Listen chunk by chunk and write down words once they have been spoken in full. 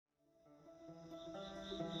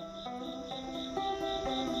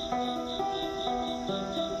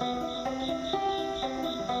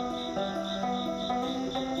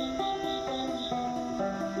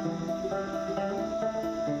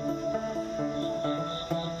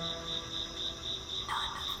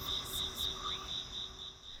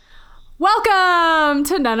Welcome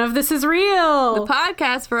to None of This Is Real, the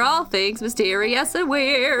podcast for all things mysterious and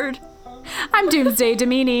weird. I'm Doomsday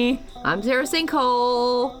Domini. I'm Sarah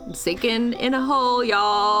Sinkhole. I'm sinking in a hole,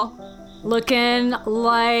 y'all. Looking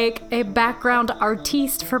like a background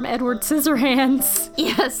artiste from Edward Scissorhands.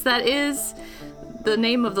 Yes, that is the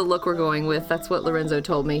name of the look we're going with. That's what Lorenzo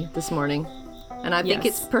told me this morning. And I think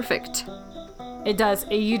it's perfect. It does.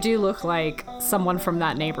 You do look like someone from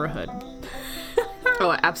that neighborhood.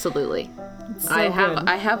 Oh, absolutely. So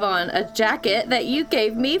I have on a jacket that you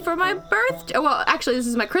gave me for my birthday. Well, actually, this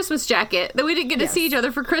is my Christmas jacket that we didn't get to see each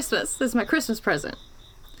other for Christmas. This is my Christmas present.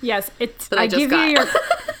 Yes, I give you your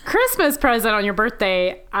Christmas present on your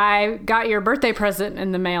birthday. I got your birthday present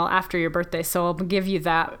in the mail after your birthday, so I'll give you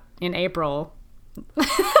that in April.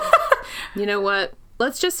 You know what?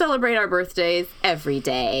 Let's just celebrate our birthdays every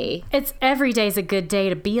day. Every day's a good day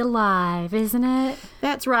to be alive, isn't it?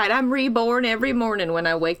 That's right. I'm reborn every morning when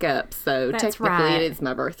I wake up, so technically it is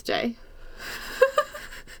my birthday.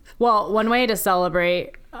 Well, one way to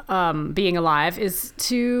celebrate being alive is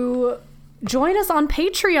to join us on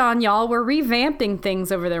Patreon, y'all. We're revamping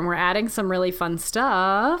things over there, and we're adding some really fun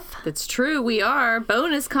stuff. That's true. We are.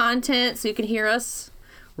 Bonus content, so you can hear us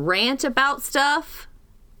rant about stuff.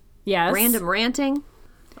 Yes. Random ranting.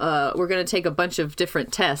 We're going to take a bunch of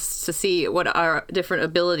different tests to see what our different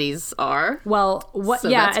abilities are. Well, So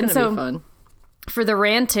that's going to be fun. For the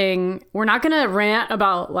ranting, we're not going to rant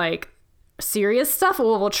about, like, serious stuff.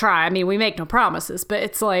 Well, we'll try. I mean, we make no promises, but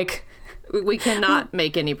it's like... We cannot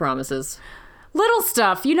make any promises. Little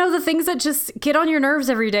stuff, you know, the things that just get on your nerves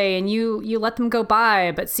every day and you let them go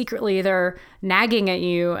by, but secretly they're nagging at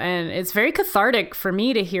you. And it's very cathartic for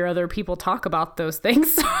me to hear other people talk about those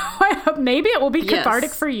things. Maybe it will be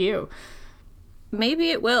cathartic for you.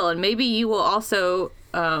 Maybe it will. And maybe you will also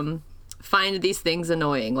find these things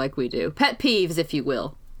annoying like we do. Pet peeves, if you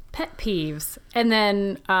will. Pet peeves. And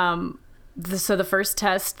then, so the first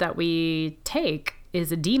test that we take is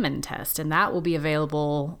a demon test, and that will be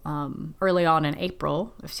available early on in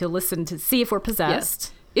April if you'll listen to see if we're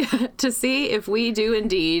possessed. Yes. Yeah, to see if we do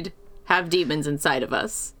indeed have demons inside of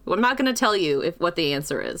us. Well, I'm not going to tell you what the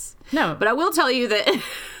answer is. No. But I will tell you that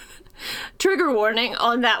trigger warning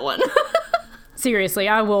on that one. Seriously,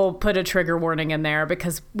 I will put a trigger warning in there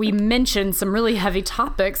because we mentioned some really heavy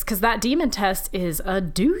topics because that demon test is a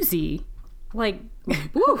doozy. Like,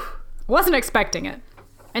 woo, wasn't expecting it.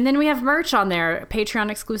 And then we have merch on there, Patreon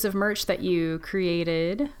exclusive merch that you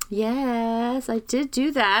created. Yes, I did do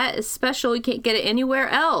that. It's special. You can't get it anywhere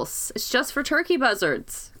else. It's just for turkey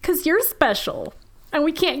buzzards. Because you're special. And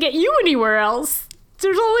we can't get you anywhere else.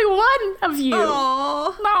 There's only one of you.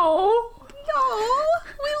 Oh No.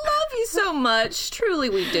 we love you so much. Truly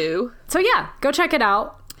we do. So yeah, go check it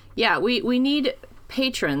out. Yeah, we need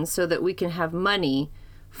patrons so that we can have money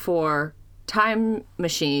for time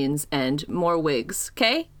machines and more wigs,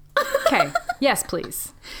 okay? Okay. Yes,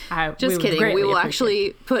 please. Just kidding. We will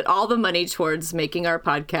actually put all the money towards making our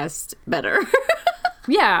podcast better.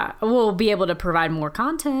 Yeah, we'll be able to provide more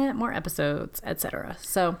content, more episodes, etc.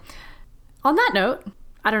 So, on that note,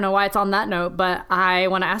 I don't know why it's on that note, but I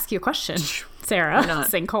want to ask you a question, Sarah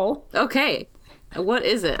Sinkhole. Okay. What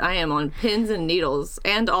is it? I am on pins and needles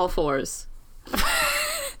and all fours.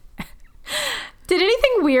 Did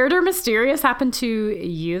anything weird or mysterious happen to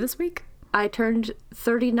you this week? I turned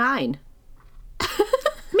 39.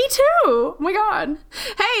 Me too. Oh my God.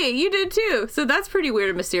 Hey, you did too. So that's pretty weird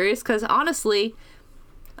and mysterious because honestly,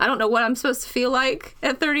 I don't know what I'm supposed to feel like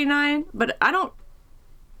at 39, but I don't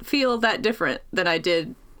feel that different than I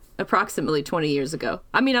did approximately 20 years ago.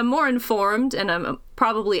 I mean, I'm more informed and I'm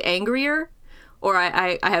probably angrier, or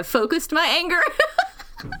I have focused my anger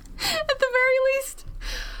at the very least.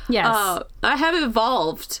 Yes. I have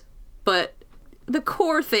evolved, but the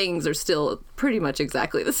core things are still pretty much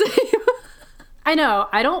exactly the same. I know.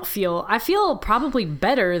 I feel probably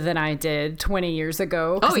better than I did 20 years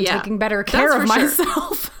ago. Oh, yeah. I'm taking better care of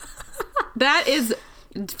myself. Sure. That is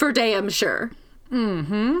for damn sure.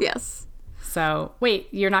 Mm-hmm. Yes. So, wait,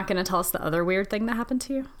 you're not going to tell us the other weird thing that happened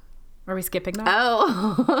to you? Are we skipping that?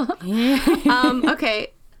 Oh.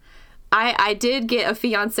 Okay. I did get a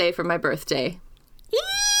fiancé for my birthday.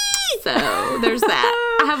 So there's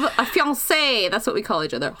that. I have a fiancé. That's what we call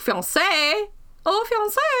each other. Fiancé. Oh,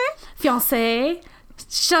 fiancé. Fiancé.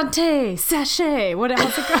 Chanté. Sachet. What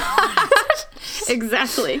else it called?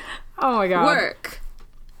 Exactly. Oh my God. Work.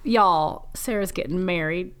 Y'all, Sarah's getting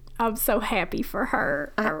married. I'm so happy for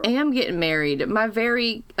her. I am getting married. My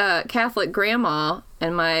very Catholic grandma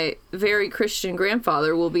and my very Christian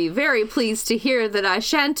grandfather will be very pleased to hear that I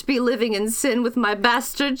shan't be living in sin with my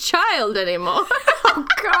bastard child anymore. Oh,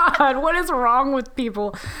 God, what is wrong with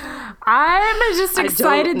people? I'm just I don't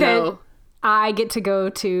excited that know. I get to go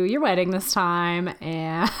to your wedding this time.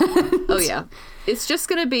 And Oh, yeah. It's just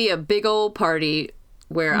going to be a big old party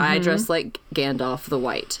where I dress like Gandalf the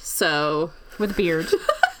White. So... with beard.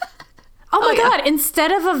 Oh my God.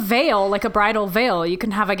 Instead of a veil, like a bridal veil, you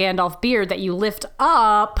can have a Gandalf beard that you lift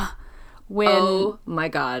up when Oh my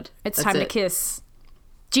God. it's That's time to it. kiss.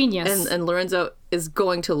 Genius. And Lorenzo is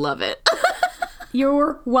going to love it.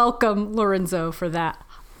 You're welcome, Lorenzo, for that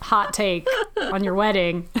hot take on your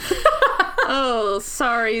wedding. Oh,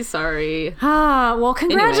 sorry. Well,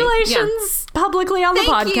 congratulations publicly on the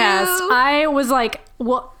Thank podcast. you. I was like,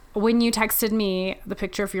 well, when you texted me the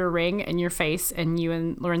picture of your ring and your face and you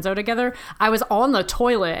and Lorenzo together, I was on the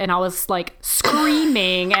toilet and I was like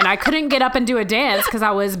screaming and I couldn't get up and do a dance because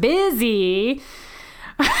I was busy.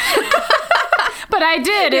 But I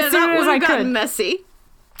did as soon as I could. Messy.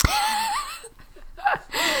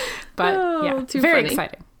 But Oh, yeah, too very funny.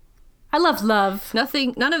 exciting. I love love.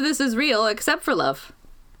 None of this is real except for love.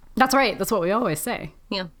 That's right. That's what we always say.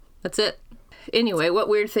 Yeah, that's it. Anyway, what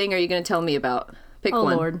weird thing are you going to tell me about? Pick Oh,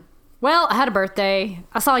 one. Lord. Well, I had a birthday.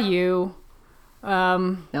 I saw you.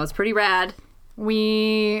 That was pretty rad.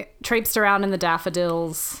 We traipsed around in the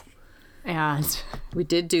daffodils. And, We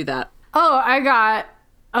did do that. I got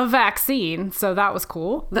a vaccine. So that was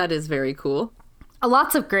cool. That is very cool.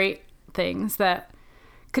 Lots of great things that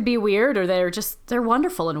could be weird or they're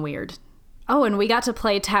wonderful and weird. Oh, and we got to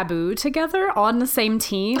play Taboo together on the same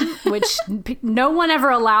team, which no one ever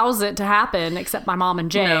allows it to happen except my mom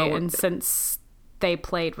and Jay. No. And since they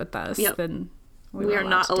played with us, Yep. then We are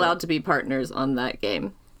not allowed to be partners on that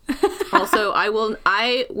game. it. Also,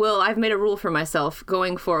 I've made a rule for myself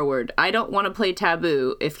going forward. I don't want to play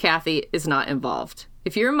Taboo if Kathy is not involved.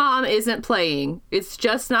 If your mom isn't playing, it's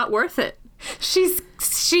just not worth it. She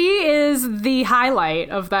is the highlight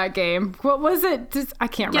of that game. What was it? I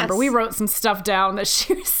can't remember. Yes. We wrote some stuff down that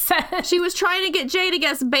she said. She was trying to get Jay to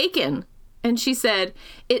guess bacon. And she said,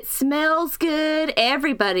 "It smells good.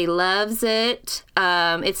 Everybody loves it.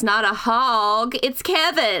 It's not a hog. It's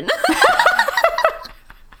Kevin."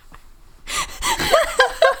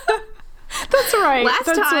 That's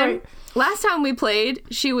right. Last time we played,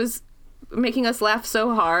 she was making us laugh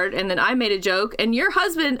so hard, and then I made a joke, and your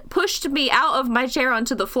husband pushed me out of my chair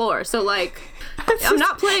onto the floor. So, like, I'm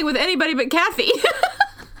not playing with anybody but Kathy.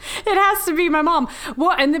 It has to be my mom.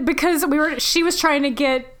 Well, and because she was trying to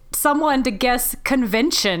get someone to guess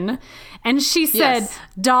convention, and she said Yes.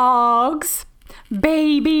 dogs,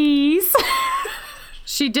 babies.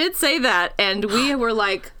 She did say that, and we were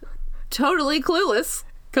like totally clueless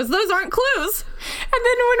because those aren't clues. And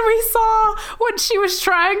then when we saw what she was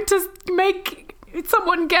trying to make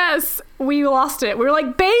someone guess, we lost it. We were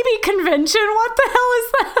like, baby convention? What the hell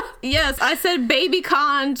is that? Yes, I said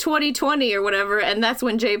BabyCon 2020 or whatever, and that's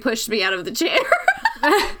when Jay pushed me out of the chair.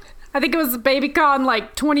 I think it was BabyCon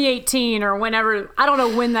like 2018 or whenever. I don't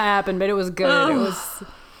know when that happened, but it was good.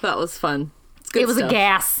 That was fun. It's good It was stuff. a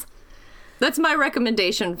gas. That's my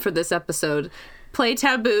recommendation for this episode. Play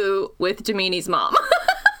Taboo with Jamini's mom.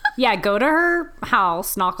 Yeah, go to her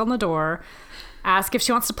house, knock on the door, ask if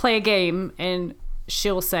she wants to play a game, and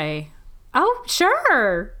she'll say, "Oh,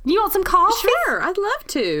 sure. You want some coffee? Sure, I'd love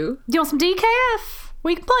to. You want some decaf?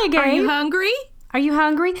 We can play a game. Are you hungry? Are you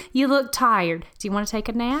hungry? You look tired. Do you want to take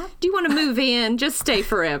a nap? Do you want to move in? Just stay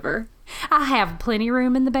forever." I have plenty of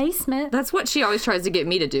room in the basement." That's what she always tries to get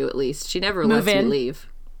me to do, at least. She never Move lets me in? leave.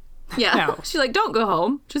 Yeah. No. She's like, "Don't go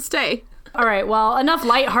home. Just stay." All right, well, enough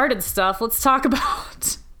lighthearted stuff. Let's talk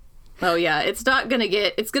about Oh yeah, it's not gonna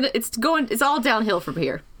get. It's all downhill from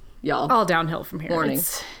here, y'all. all downhill from here. Warning.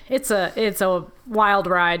 It's a wild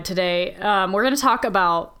ride today. We're going to talk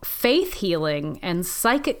about faith healing and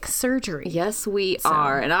psychic surgery. Yes, we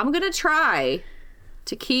are, and I'm gonna try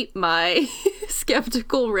to keep my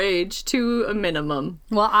skeptical rage to a minimum.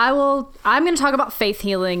 Well, I'm going to talk about faith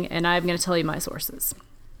healing, and I'm going to tell you my sources.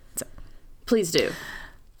 Please do.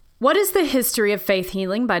 What is the History of Faith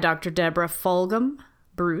Healing by Dr. Deborah Fulgham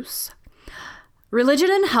Bruce. Religion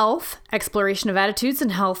and Health, Exploration of Attitudes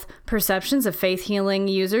and Health Perceptions of Faith Healing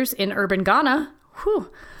Users in Urban Ghana.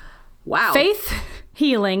 Whew. Wow. Faith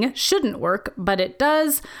Healing Shouldn't Work, But It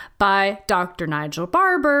Does by Dr. Nigel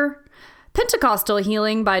Barber. Pentecostal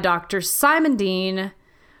Healing by Dr. Simon Dean.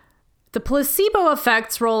 The Placebo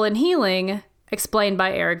Effect's Role in Healing, explained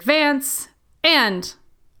by Eric Vance. And,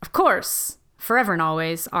 of course, forever and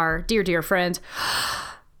always, our dear, dear friend,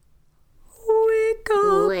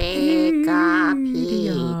 Wikipedia.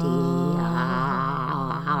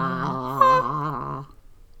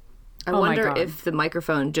 I Oh my wonder God. if the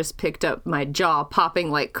microphone just picked up my jaw popping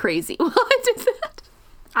like crazy while I did that.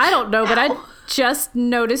 I don't know, but I Ow. just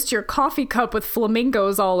noticed your coffee cup with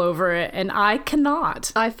flamingos all over it, and I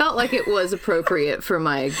cannot. I felt like it was appropriate for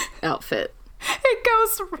my outfit.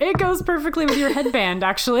 It goes perfectly with your headband,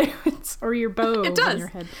 actually, or your bow It does. on your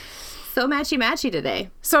head. So matchy today.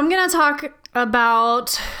 So I'm gonna talk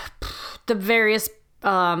about the various,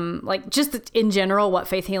 like just in general, what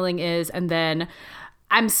faith healing is, and then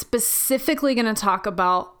I'm specifically gonna talk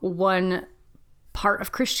about one part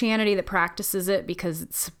of Christianity that practices it because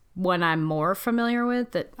it's one I'm more familiar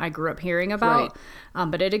with, that I grew up hearing about.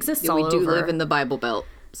 Right. But it exists all over. We do live in the Bible Belt,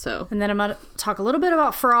 so. And then I'm going to talk a little bit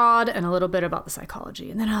about fraud and a little bit about the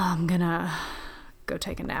psychology. And then I'm going to go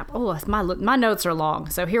take a nap. Oh, my notes are long,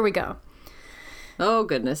 so here we go. Oh,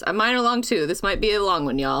 goodness. Mine are long, too. This might be a long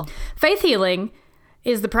one, y'all. Faith healing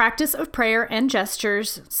is the practice of prayer and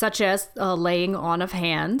gestures, such as laying on of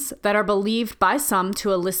hands, that are believed by some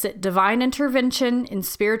to elicit divine intervention in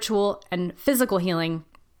spiritual and physical healing.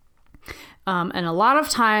 And a lot of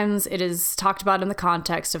times it is talked about in the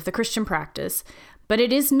context of the Christian practice, but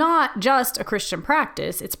it is not just a Christian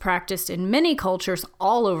practice. It's practiced in many cultures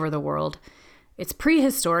all over the world. It's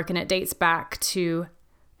prehistoric and it dates back to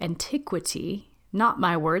antiquity. Not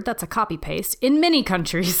my word, that's a copy paste. In many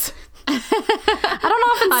countries. I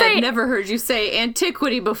don't often say... I've never heard you say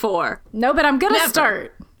antiquity before. No, but I'm going to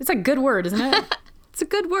start. It's a good word, isn't it? It's a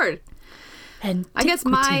good word.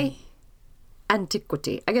 Antiquity.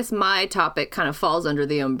 I guess my topic kind of falls under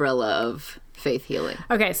the umbrella of faith healing.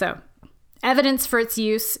 Okay, so evidence for its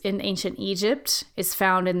use in ancient Egypt is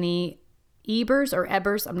found in the Ebers,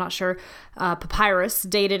 I'm not sure, papyrus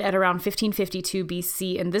dated at around 1552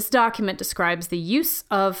 BC. And this document describes the use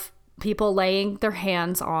of people laying their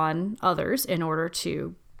hands on others in order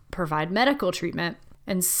to provide medical treatment.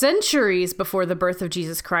 And centuries before the birth of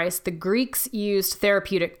Jesus Christ, the Greeks used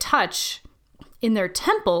therapeutic touch in their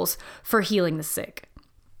temples for healing the sick.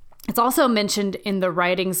 It's also mentioned in the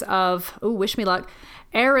writings of, wish me luck,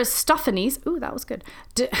 Aristophanes. That was good.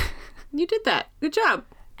 You did that. Good job.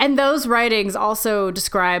 And those writings also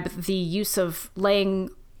describe the use of laying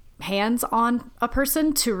hands on a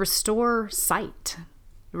person to restore sight,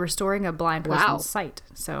 restoring a blind person's sight.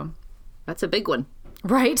 So that's a big one.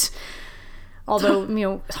 Right. Although,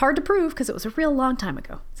 it's hard to prove because it was a real long time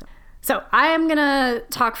ago. So I am going to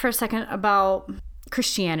talk for a second about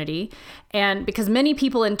Christianity. And because many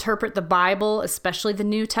people interpret the Bible, especially the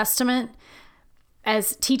New Testament,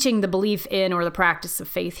 as teaching the belief in or the practice of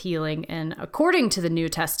faith healing. And according to the New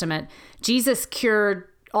Testament, Jesus cured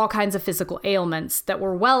all kinds of physical ailments that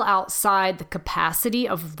were well outside the capacity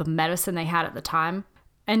of the medicine they had at the time.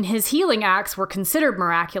 And his healing acts were considered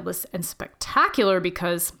miraculous and spectacular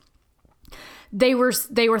because they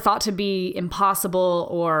were thought to be impossible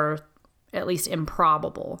or at least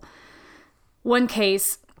improbable. One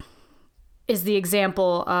case is the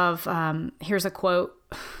example of, here's a quote,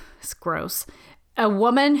 it's gross. A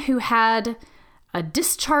woman who had a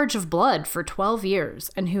discharge of blood for 12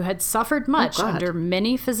 years and who had suffered much under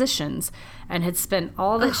many physicians and had spent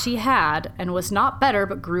all that she had and was not better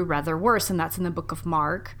but grew rather worse. And that's in the book of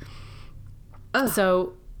Mark.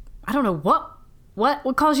 So I don't know what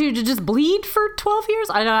would cause you to just bleed for 12 years?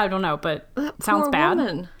 I don't know, but it sounds bad.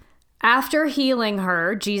 Woman. After healing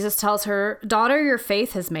her, Jesus tells her, "Daughter, your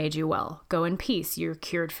faith has made you well. Go in peace. You're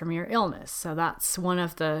cured from your illness." So that's one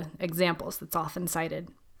of the examples that's often cited.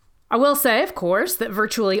 I will say, of course, that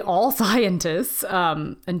virtually all scientists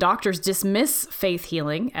and doctors dismiss faith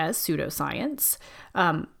healing as pseudoscience.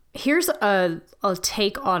 Here's a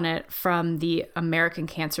take on it from the American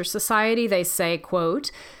Cancer Society. They say, quote,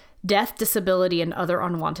 "Death, disability, and other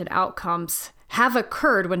unwanted outcomes have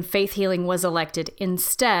occurred when faith healing was elected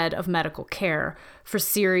instead of medical care for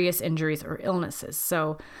serious injuries or illnesses."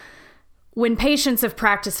 So when patients have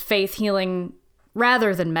practiced faith healing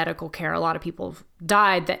rather than medical care, a lot of people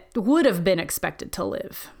died that would have been expected to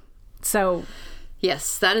live. So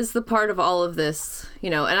yes, that is the part of all of this,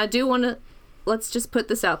 and I do want to, let's just put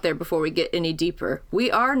this out there before we get any deeper. We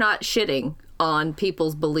are not shitting on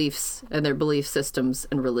people's beliefs and their belief systems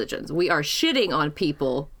and religions. We are shitting on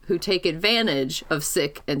people who take advantage of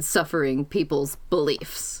sick and suffering people's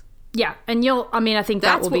beliefs. Yeah, and I think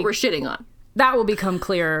that's what we're shitting on. That will become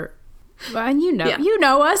clear. And you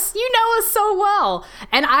know us so well.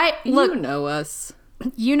 And you know us.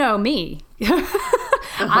 You know me.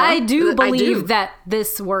 I do believe that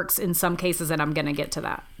this works in some cases, and I'm going to get to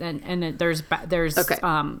that. And there's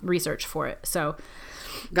research for it. So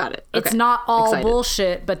got it. Okay. It's not all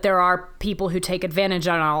bullshit, but there are people who take advantage,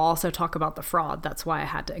 and I'll also talk about the fraud. That's why I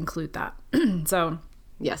had to include that. So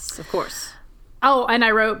yes, of course. Oh, and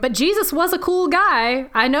I wrote, but Jesus was a cool guy.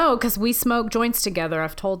 I know, because we smoke joints together.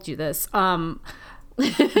 I've told you this.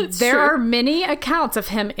 There are many accounts of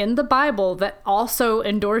him in the Bible that also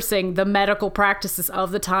endorsing the medical practices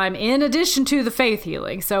of the time in addition to the faith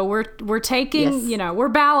healing. So we're taking, we're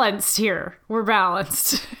balanced here. We're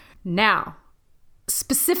balanced. Now,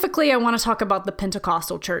 specifically, I want to talk about the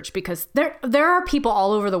Pentecostal church because there are people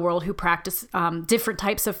all over the world who practice different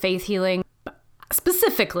types of faith healing.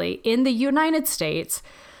 Specifically, in the United States,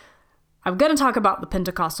 I'm going to talk about the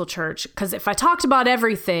Pentecostal church because if I talked about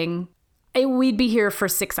everything, we'd be here for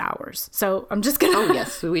 6 hours. So I'm just going to... Oh,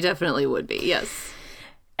 yes, we definitely would be, yes.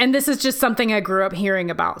 And this is just something I grew up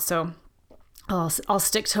hearing about, so I'll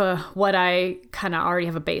stick to what I kind of already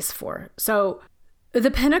have a base for. So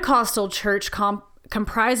the Pentecostal church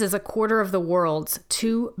comprises a quarter of the world's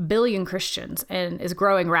 2 billion Christians and is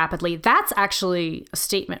growing rapidly. That's actually a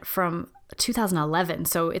statement from 2011,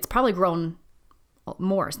 so it's probably grown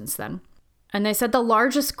more since then. And they said the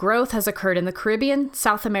largest growth has occurred in the Caribbean,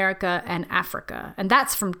 South America, and Africa. And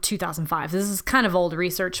that's from 2005. This is kind of old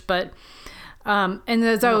research, but and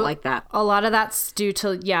there's I don't like that. A lot of that's due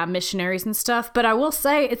to missionaries and stuff. But I will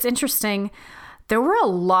say it's interesting. There were a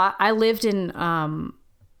lot. I lived in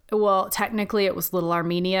well, technically it was Little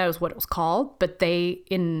Armenia is what it was called, but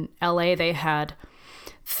in LA they had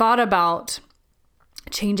thought about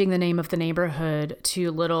changing the name of the neighborhood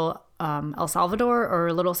to Little El Salvador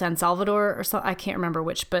or Little San Salvador or so. I can't remember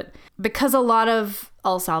which, but because a lot of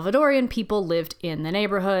El Salvadorian people lived in the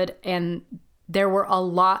neighborhood and there were a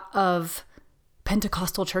lot of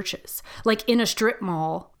Pentecostal churches, like in a strip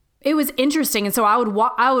mall. It was interesting. And so I would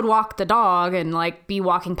walk the dog and like be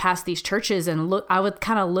walking past these churches and I would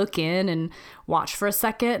kind of look in and watch for a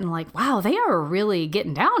second and like, wow, they are really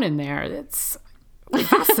getting down in there. It's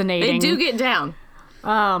fascinating. They do get down.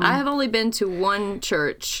 I have only been to one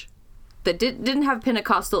church that didn't have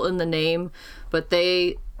Pentecostal in the name, but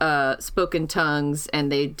they spoke in tongues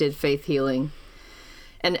and they did faith healing.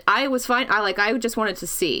 And I was fine. I just wanted to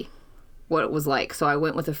see what it was like. So I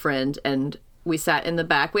went with a friend and we sat in the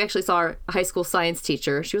back. We actually saw our high school science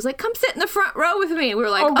teacher. She was like, come sit in the front row with me. We were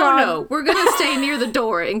like, oh no, we're going to stay near the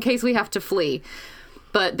door in case we have to flee.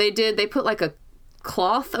 But they put like a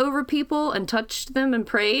cloth over people and touched them and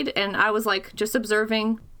prayed. And I was like just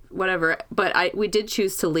observing whatever. But we did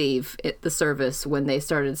choose to leave the service when they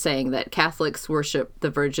started saying that Catholics worship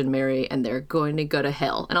the Virgin Mary and they're going to go to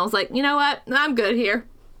hell. And I was like, you know what? I'm good here.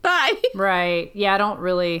 Bye. Right. Yeah,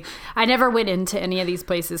 I never went into any of these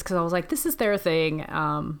places because I was like, this is their thing.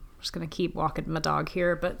 I'm just going to keep walking my dog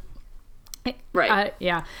here. But right.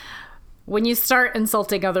 Yeah. When you start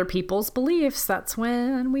insulting other people's beliefs, that's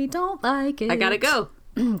when we don't like it. I gotta go.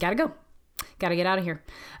 Gotta go. Gotta get out of here.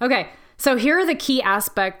 Okay. So here are the key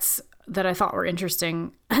aspects that I thought were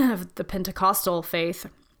interesting of the Pentecostal faith.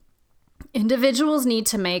 Individuals need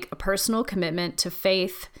to make a personal commitment to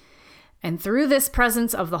faith, and through this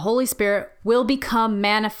presence of the Holy Spirit will become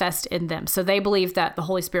manifest in them. So they believe that the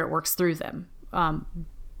Holy Spirit works through them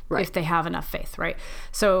right. if they have enough faith, right?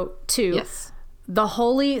 So 2, yes. The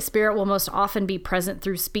Holy Spirit will most often be present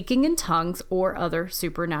through speaking in tongues or other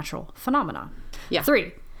supernatural phenomena. Yeah.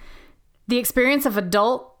 3, the experience of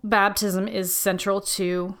adult baptism is central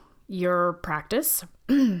to your practice.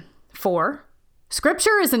 4,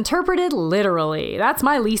 Scripture is interpreted literally. That's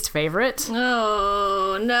my least favorite.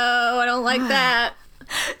 Oh, no, I don't like that.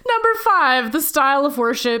 Number 5, the style of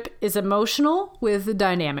worship is emotional with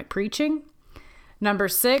dynamic preaching. Number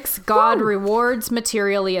 6, God rewards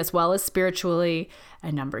materially as well as spiritually.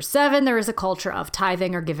 And number 7, there is a culture of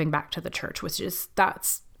tithing or giving back to the church,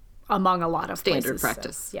 that's among a lot of standard places,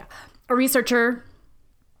 practice. So, yeah. A researcher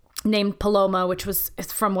named Paloma,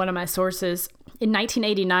 it's from one of my sources, in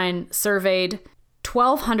 1989 surveyed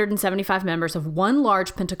 1,275 members of one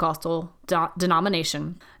large Pentecostal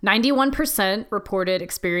denomination. 91% reported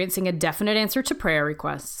experiencing a definite answer to prayer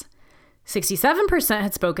requests. 67%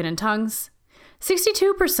 had spoken in tongues.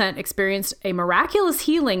 62% experienced a miraculous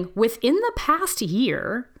healing within the past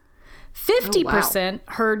year. 50%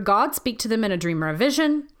 heard God speak to them in a dream or a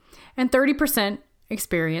vision. And 30%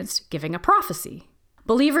 experienced giving a prophecy.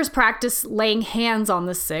 Believers practice laying hands on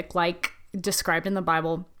the sick, like described in the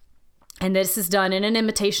Bible. And this is done in an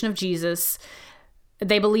imitation of Jesus.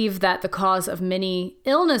 They believe that the cause of many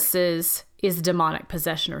illnesses is demonic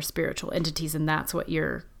possession or spiritual entities, and that's what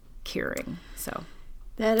you're curing. So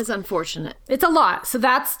that is unfortunate. It's a lot. So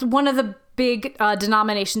that's one of the big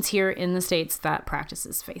denominations here in the States that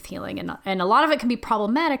practices faith healing. And a lot of it can be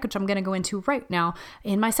problematic, which I'm going to go into right now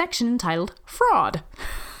in my section entitled Fraud.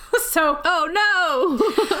 So,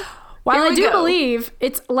 oh no! While I do believe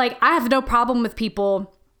it's like, I have no problem with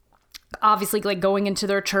people obviously like going into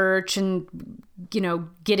their church and,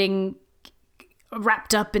 getting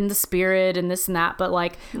wrapped up in the spirit and this and that. But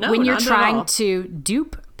like No, when you're not at trying all. to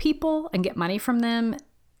dupe people and get money from them,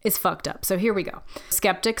 it's fucked up. So here we go.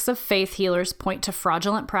 Skeptics of faith healers point to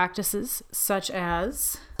fraudulent practices such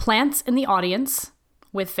as plants in the audience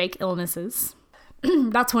with fake illnesses.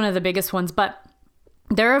 That's one of the biggest ones. But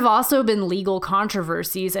there have also been legal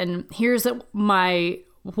controversies. And here's my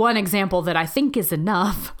one example that I think is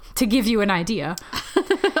enough to give you an idea.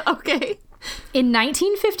 Okay. In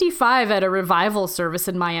 1955, at a revival service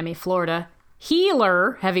in Miami, Florida,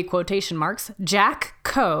 healer, heavy quotation marks, Jack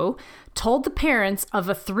Coe told the parents of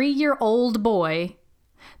a 3-year-old boy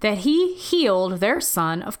that he healed their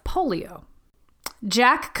son of polio.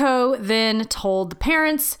 Jack Coe then told the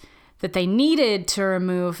parents that they needed to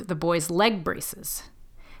remove the boy's leg braces.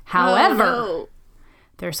 However, Oh,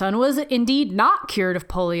 their son was indeed not cured of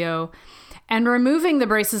polio, and removing the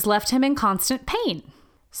braces left him in constant pain.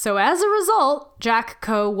 So as a result, Jack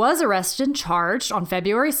Coe was arrested and charged on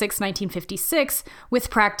February 6, 1956 with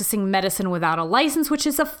practicing medicine without a license, which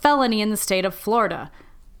is a felony in the state of Florida.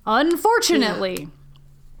 Unfortunately,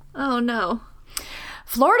 oh no.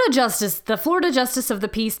 the Florida Justice of the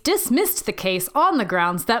Peace dismissed the case on the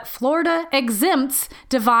grounds that Florida exempts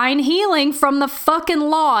divine healing from the fucking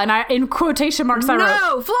law. And in quotation marks, I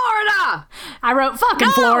wrote fucking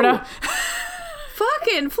No! Florida.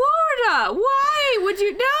 Fucking Florida. Why would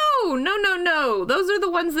you? No. Those are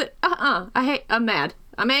the ones that, I'm mad.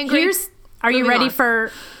 I'm angry. Are you Moving ready on.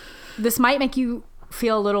 for, this might make you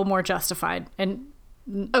feel a little more justified. And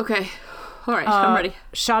Okay. All right. I'm ready.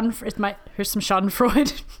 here's some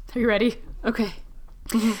Schadenfreude. Are you ready? Okay.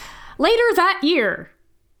 Later that year,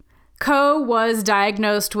 Coe was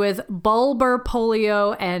diagnosed with bulbar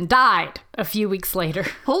polio and died a few weeks later.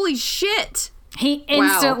 Holy shit. He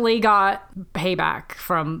instantly got payback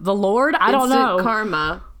from the Lord. I don't know.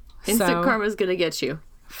 Instant karma is going to get you.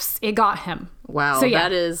 It got him. Wow. So, yeah.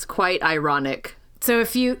 That is quite ironic. So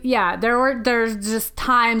there's just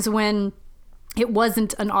times when it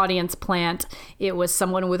wasn't an audience plant. It was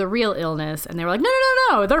someone with a real illness. And they were like,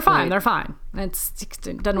 no, they're fine. Right. They're fine. It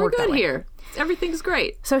doesn't We're work that good way. here. Everything's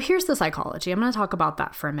great. So here's the psychology. I'm going to talk about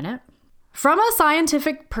that for a minute. From a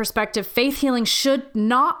scientific perspective, faith healing should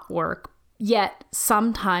not work, yet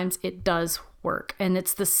sometimes it does work. And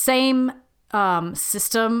it's the same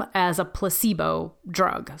system as a placebo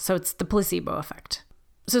drug. So it's the placebo effect.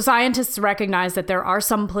 So scientists recognize that there are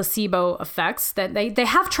some placebo effects that they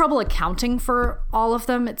have trouble accounting for all of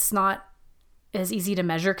them. It's not as easy to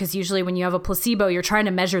measure because usually when you have a placebo, you're trying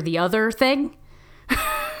to measure the other thing.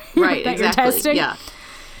 Right, that exactly. You're testing. Yeah.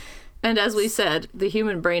 And as we said, the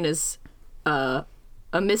human brain is a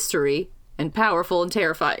mystery and powerful and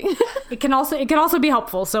terrifying. It can also be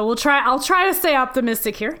helpful. So I'll try to stay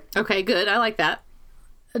optimistic here. Okay, good. I like that.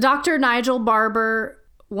 Dr. Nigel Barber,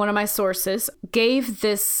 one of my sources, gave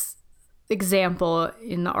this example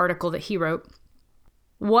in the article that he wrote.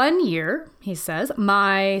 One year, he says,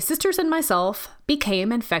 my sisters and myself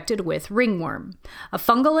became infected with ringworm, a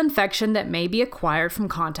fungal infection that may be acquired from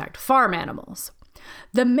contact with farm animals.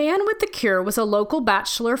 The man with the cure was a local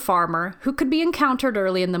bachelor farmer who could be encountered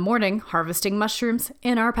early in the morning harvesting mushrooms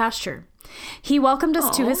in our pasture. He welcomed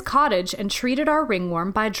us to his cottage and treated our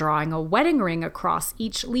ringworm by drawing a wedding ring across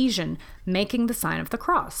each lesion, making the sign of the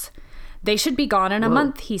cross. They should be gone in a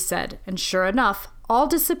month, he said, and sure enough, all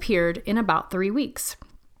disappeared in about 3 weeks.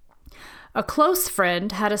 A close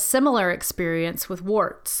friend had a similar experience with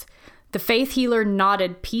warts. The faith healer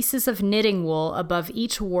knotted pieces of knitting wool above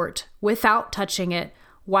each wart without touching it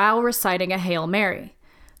while reciting a Hail Mary.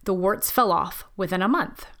 The warts fell off within a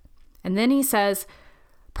month. And then he says,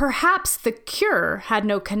 perhaps the cure had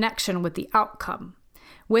no connection with the outcome.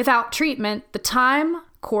 Without treatment, the time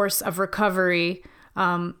course of recovery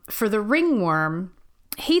for the ringworm,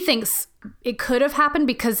 he thinks it could have happened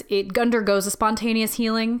because it undergoes a spontaneous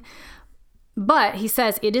healing. But he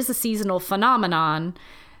says it is a seasonal phenomenon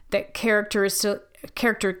that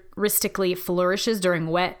characteristically flourishes during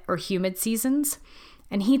wet or humid seasons.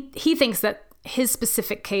 And he thinks that his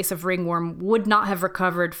specific case of ringworm would not have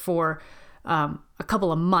recovered for a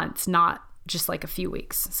couple of months, not just like a few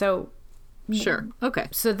weeks. So Sure. Okay.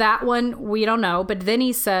 So that one, we don't know. But then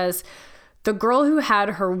he says the girl who had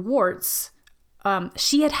her warts,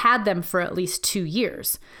 she had had them for at least 2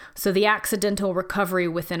 years. So the accidental recovery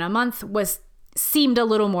within a month seemed a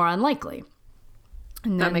little more unlikely.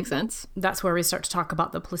 And That makes sense. That's where we start to talk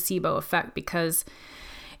about the placebo effect, because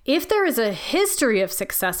if there is a history of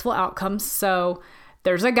successful outcomes, so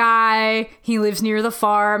there's a guy, he lives near the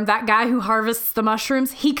farm, that guy who harvests the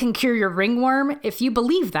mushrooms, he can cure your ringworm. If you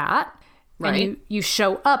believe that, Right. and you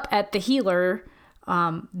show up at the healer,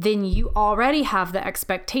 then you already have the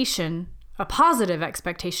expectation a positive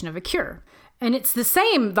expectation of a cure. And it's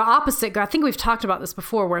the opposite. I think we've talked about this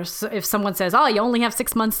before, where if someone says, oh, you only have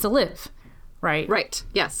 6 months to live, right? Right.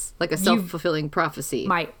 Yes. Like a self-fulfilling prophecy.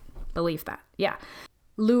 Might believe that. Yeah.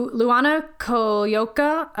 Luana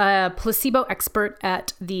Koyoka, a placebo expert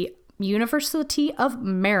at the University of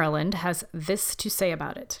Maryland, has this to say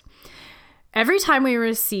about it. Every time we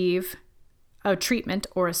receive a treatment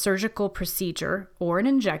or a surgical procedure or an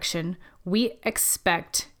injection, we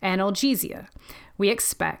expect analgesia. We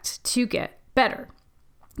expect to get better.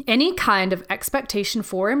 Any kind of expectation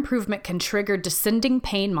for improvement can trigger descending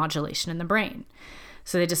pain modulation in the brain.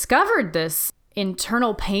 So they discovered this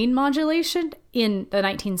internal pain modulation in the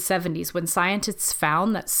 1970s when scientists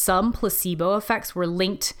found that some placebo effects were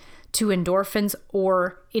linked to endorphins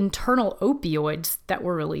or internal opioids that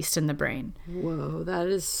were released in the brain. Whoa, that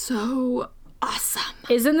is so awesome.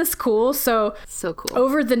 Isn't this cool? So cool.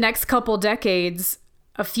 Over the next couple decades,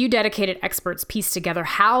 a few dedicated experts pieced together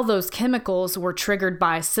how those chemicals were triggered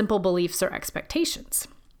by simple beliefs or expectations.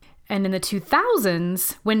 And in the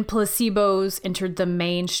 2000s, when placebos entered the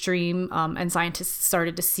mainstream and scientists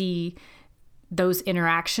started to see those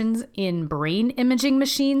interactions in brain imaging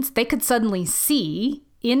machines, they could suddenly see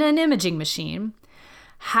in an imaging machine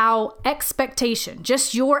how expectation,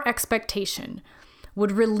 just your expectation,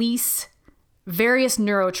 would release various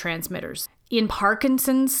neurotransmitters. In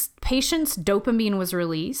Parkinson's patients, dopamine was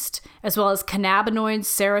released, as well as cannabinoids,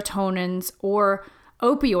 serotonins, or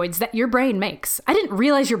opioids that your brain makes. I didn't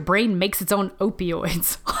realize your brain makes its own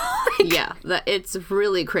opioids. Yeah, it's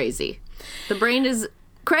really crazy. The brain is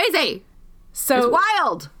crazy. So it's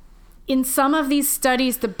wild. In some of these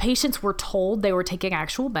studies, the patients were told they were taking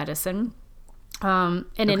actual medicine. In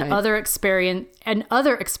other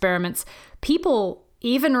experiments, people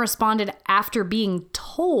even responded after being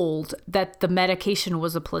told that the medication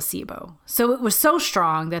was a placebo. So it was so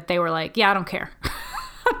strong that they were like, yeah, I don't care.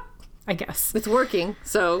 I guess. It's working,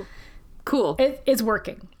 so cool. It's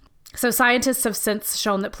working. So scientists have since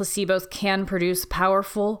shown that placebos can produce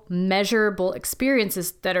powerful, measurable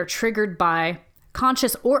experiences that are triggered by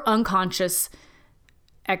conscious or unconscious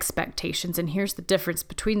expectations. And here's the difference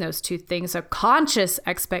between those two things. A conscious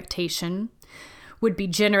expectation would be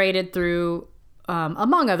generated through,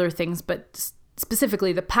 among other things, but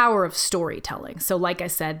specifically the power of storytelling. So like I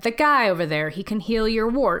said, the guy over there, he can heal your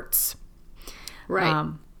warts.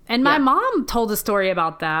 Right. And my mom told a story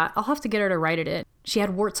about that. I'll have to get her to write it in. She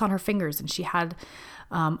had warts on her fingers, and she had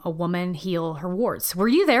a woman heal her warts. Were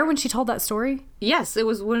you there when she told that story? Yes, it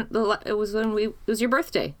was it was your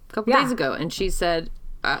birthday a couple days ago, and she said,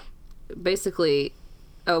 basically,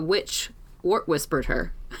 a witch wart whispered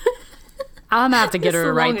her. I'm gonna have to get her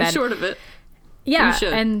to write that. Long and short of it. Yeah,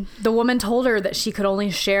 and the woman told her that she could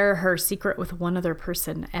only share her secret with one other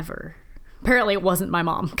person ever. Apparently it wasn't my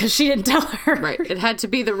mom, because she didn't tell her. Right. It had to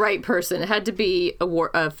be the right person. It had to be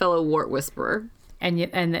a fellow wart whisperer.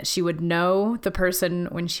 And that she would know the person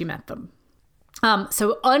when she met them.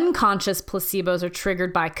 So unconscious placebos are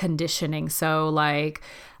triggered by conditioning. So like,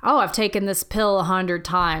 oh, I've taken this pill 100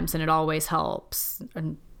 times and it always helps.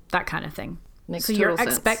 And that kind of thing. Makes so total your sense.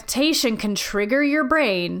 expectation can trigger your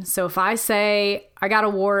brain. So if I say, I got a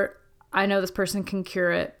wart, I know this person can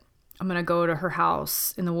cure it, I'm going to go to her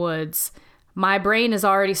house in the woods. My brain is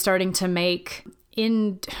already starting to make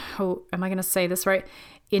am I going to say this right?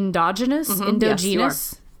 Endogenous?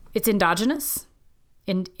 Yes, It's endogenous?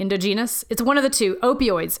 Endogenous? It's one of the two.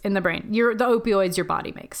 Opioids in the brain. The opioids your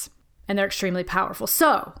body makes. And they're extremely powerful.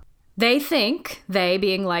 So they think, they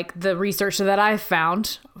being like the researcher that I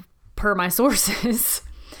found per my sources,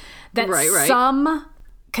 that some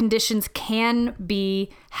conditions can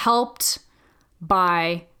be helped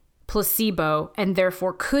by placebo and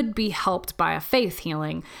therefore could be helped by a faith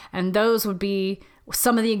healing. And those would be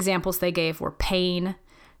some of the examples they gave were pain,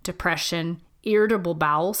 depression, irritable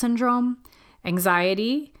bowel syndrome,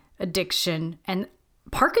 anxiety, addiction, and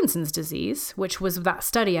Parkinson's disease, which was that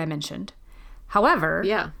study I mentioned. However,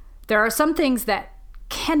 there are some things that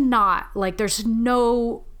cannot, like there's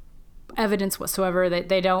no evidence whatsoever that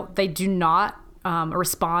they do not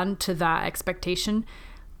respond to that expectation.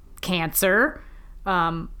 Cancer,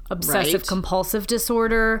 obsessive compulsive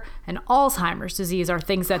disorder, and Alzheimer's disease are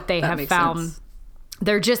things that they have found. Sense.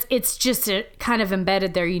 It's just kind of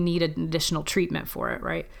embedded there. You need an additional treatment for it,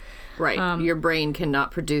 right? Right. Your brain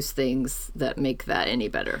cannot produce things that make that any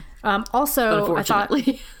better. Also, I thought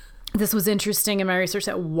this was interesting in my research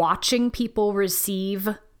that watching people receive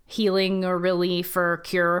healing or relief or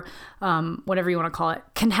cure, whatever you want to call it,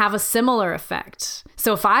 can have a similar effect.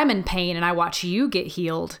 So if I'm in pain and I watch you get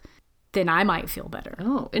healed, then I might feel better.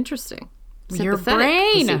 Oh, interesting. Your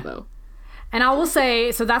brain. Placebo. And I will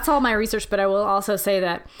say, so that's all my research, but I will also say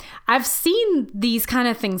that I've seen these kind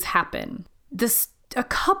of things happen. A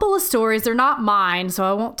couple of stories, they're not mine, so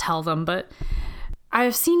I won't tell them, but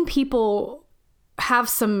I've seen people have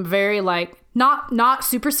some very like, not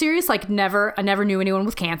super serious, like I never knew anyone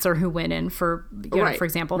with cancer who went in for, for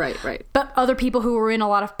example. Right. But other people who were in a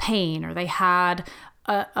lot of pain, or they had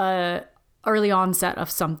a early onset of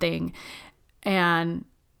something, and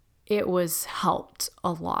it was helped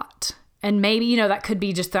a lot. And maybe, that could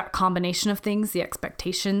be just that combination of things, the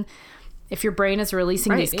expectation. If your brain is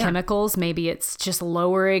releasing these chemicals, maybe it's just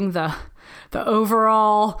lowering the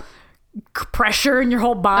overall pressure in your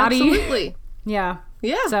whole body. Absolutely. Yeah.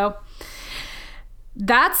 Yeah. So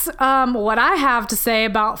that's what I have to say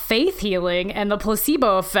about faith healing and the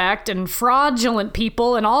placebo effect and fraudulent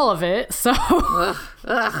people and all of it. So what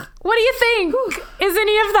do you think? Is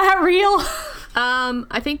any of that real?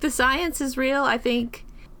 I think the science is real. I think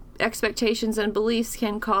expectations and beliefs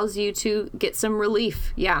can cause you to get some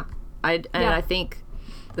relief. Yeah. I think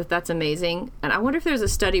that's amazing. And I wonder if there's a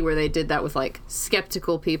study where they did that with like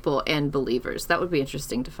skeptical people and believers. That would be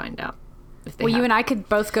interesting to find out. You and I could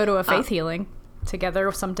both go to a faith healing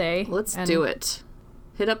together someday. Let's do it.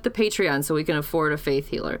 Hit up the Patreon so we can afford a faith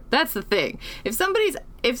healer. That's the thing. If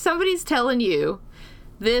somebody's telling you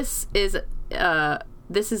this is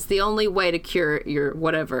the only way to cure your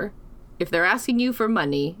whatever, if they're asking you for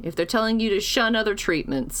money, if they're telling you to shun other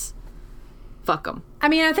treatments, fuck them. I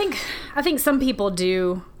mean, I think some people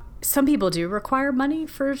do. Some people do require money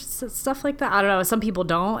for stuff like that. I don't know. Some people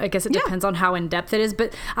don't. I guess it depends on how in depth it is.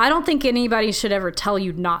 But I don't think anybody should ever tell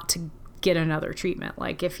you not to get another treatment.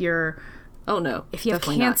 Like if you're, if you have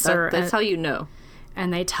cancer, that's how you know.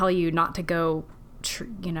 And they tell you not to go,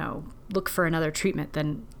 look for another treatment,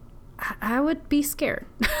 then I would be scared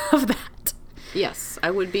of that. Yes,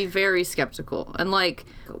 I would be very skeptical. And like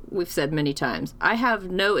we've said many times, I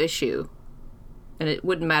have no issue, and it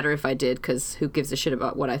wouldn't matter if I did, because who gives a shit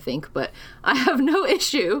about what I think, but I have no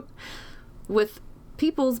issue with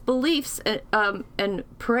people's beliefs and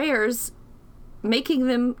prayers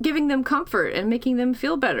giving them comfort and making them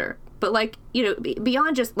feel better. But like,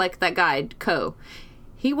 beyond just like that guy, Coe,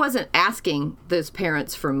 he wasn't asking those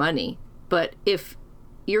parents for money. But if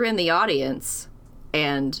you're in the audience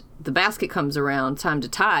and the basket comes around, time to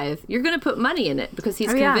tithe, you're going to put money in it because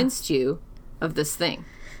he's convinced you of this thing.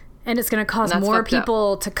 And it's going to cause more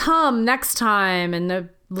people to come next time and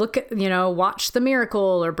look at, watch the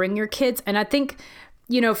miracle or bring your kids. And I think,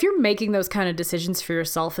 if you're making those kind of decisions for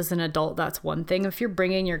yourself as an adult, that's one thing. If you're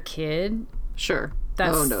bringing your kid. Sure.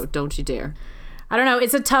 Oh, no, don't you dare. I don't know.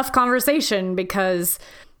 It's a tough conversation because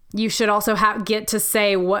you should also get to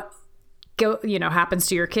say what happens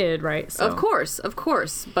to your kid, right? So. Of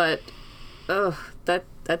course. But,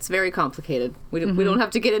 that's very complicated. We don't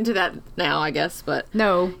have to get into that now, I guess. But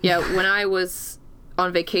no. Yeah, when I was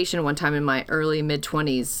on vacation one time in my early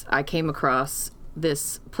mid-20s, I came across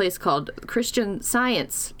this place called Christian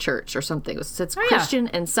Science Church or something. It says Christian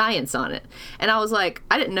and Science on it. And I was like,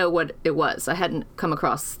 I didn't know what it was. I hadn't come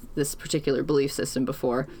across this particular belief system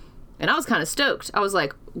before. And I was kind of stoked. I was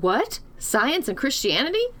like, what? Science and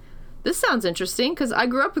Christianity? This sounds interesting, because I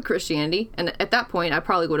grew up with Christianity. And at that point, I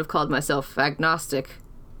probably would have called myself agnostic.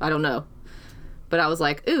 I don't know. But I was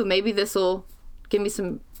like, ooh, maybe this will give me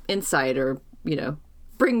some insight or,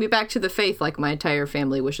 bring me back to the faith like my entire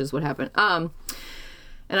family wishes would happen. And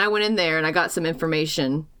I went in there and I got some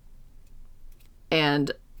information.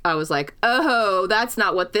 And I was like, oh, that's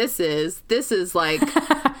not what this is. This is like,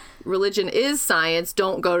 religion is science.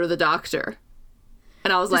 Don't go to the doctor.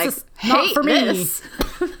 And I was not for me.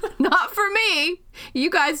 Not for me.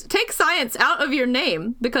 You guys take science out of your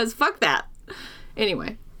name because fuck that.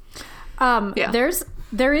 Anyway.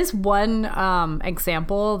 There is one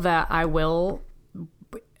example that I will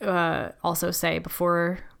also say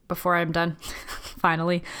before I'm done,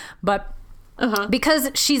 finally. But because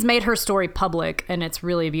she's made her story public and it's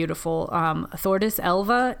really beautiful, Thordis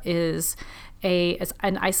Elva is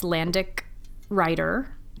an Icelandic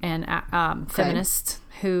writer and feminist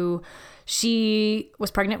who she was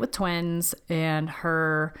pregnant with twins and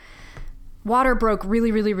her water broke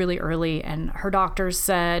really, really, really early, and her doctors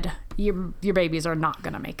said your babies are not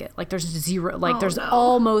gonna make it. Like there's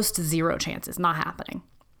almost zero chances, not happening.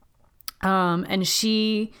 And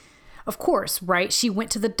she, of course, right? She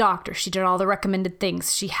went to the doctor. She did all the recommended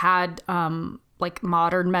things. She had like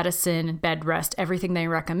modern medicine, bed rest, everything they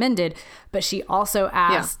recommended. But she also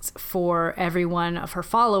asked for every one of her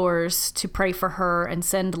followers to pray for her and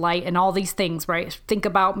send light and all these things, right? Think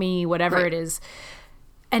about me, whatever it is.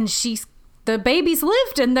 And she the babies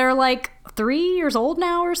lived and they're like 3 years old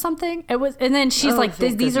now or something. It was, and then she's like,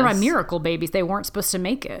 these are my miracle babies. They weren't supposed to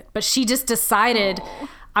make it. But she just decided,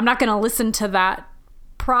 I'm not going to listen to that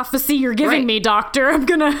prophecy you're giving me, doctor. I'm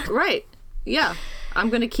going to. Right. Yeah. I'm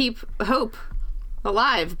going to keep hope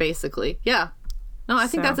alive, basically. Yeah. No, I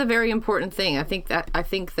think that's a very important thing. I think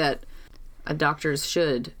that doctors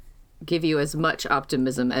should give you as much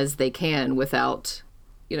optimism as they can without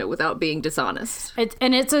being dishonest.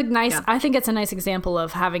 It's a nice, I think it's a nice example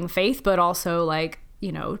of having faith, but also like,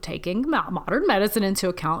 taking modern medicine into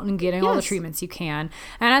account and getting all the treatments you can.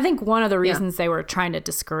 And I think one of the reasons they were trying to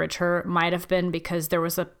discourage her might have been because there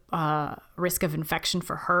was a risk of infection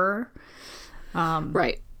for her.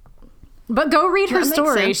 Right. But go read her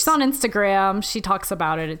story. She's on Instagram. She talks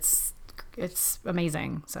about it. It's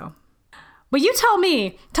amazing. So, but you tell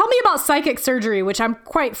me about psychic surgery, which I'm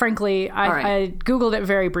quite frankly, I Googled it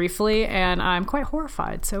very briefly and I'm quite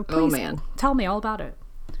horrified. So please tell me all about it.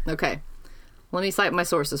 Okay. Let me cite my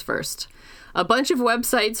sources first. A bunch of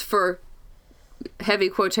websites for heavy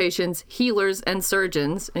quotations, healers and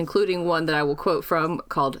surgeons, including one that I will quote from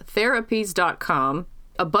called therapies.com.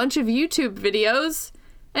 A bunch of YouTube videos.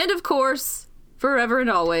 And of course, forever and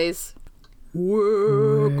always,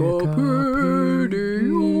 Wikipedia.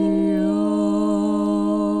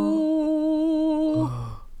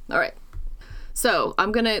 All right. So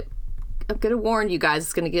I'm gonna warn you guys.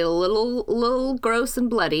 It's gonna get a little gross and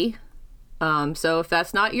bloody. So if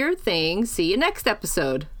that's not your thing, see you next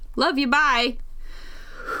episode. Love you. Bye.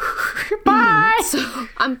 Bye. So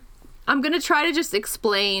I'm gonna try to just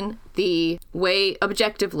explain the way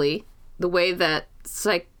objectively the way that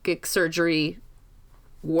psychic surgery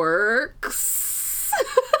works.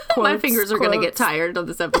 My fingers are going to get tired on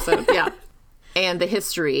this episode. Yeah. And the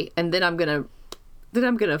history. And then I'm going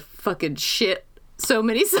to fucking shit so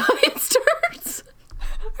many science terms.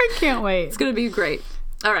 I can't wait. It's going to be great.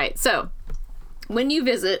 All right. So when you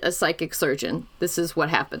visit a psychic surgeon, this is what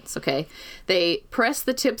happens. Okay. They press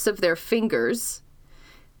the tips of their fingers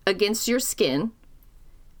against your skin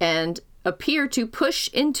and appear to push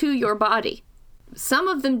into your body. Some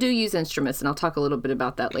of them do use instruments, and I'll talk a little bit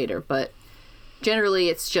about that later, but generally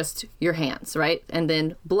it's just your hands, right? And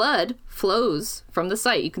then blood flows from the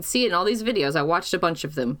site. You can see it in all these videos. I watched a bunch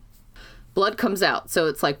of them. Blood comes out, so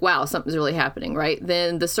it's like, wow, something's really happening, right?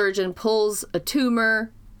 Then the surgeon pulls a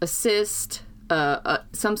tumor, a cyst,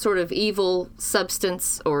 some sort of evil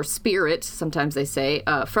substance or spirit, sometimes they say,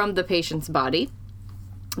 from the patient's body.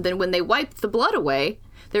 Then when they wipe the blood away,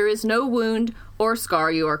 there is no wound or scar.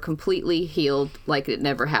 You are completely healed like it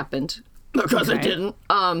never happened. Because it didn't.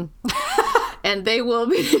 And they will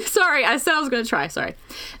be... Sorry, I said I was going to try. Sorry.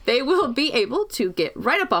 They will be able to get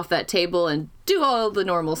right up off that table and do all the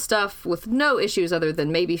normal stuff with no issues other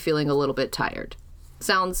than maybe feeling a little bit tired.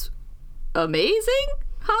 Sounds amazing?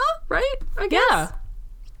 Huh? Right? I guess. Yeah.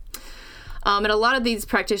 And a lot of these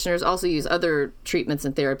practitioners also use other treatments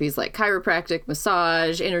and therapies like chiropractic,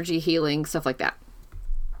 massage, energy healing, stuff like that.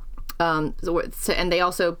 And they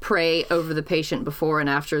also pray over the patient before and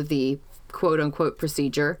after the quote-unquote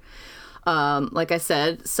procedure. Like I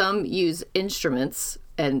said, some use instruments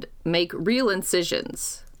and make real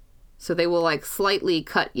incisions. So they will like slightly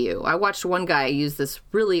cut you. I watched one guy use this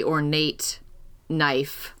really ornate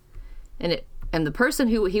knife, and the person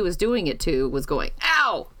who he was doing it to was going,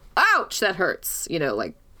 "Ow! Ouch! That hurts!"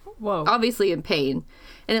 Like, whoa, obviously in pain.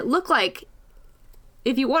 And it looked like,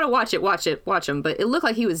 if you want to watch him. But it looked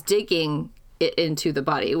like he was digging it into the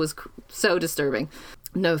body. It was so disturbing.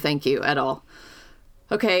 No, thank you at all.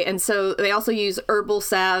 Okay, and so they also use herbal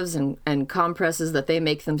salves and compresses that they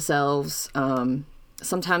make themselves.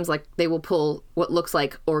 Sometimes, like, they will pull what looks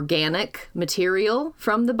like organic material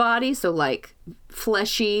from the body, so like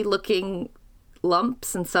fleshy-looking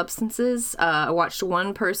lumps and substances. I watched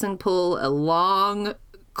one person pull a long,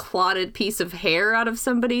 clotted piece of hair out of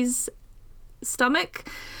somebody's stomach.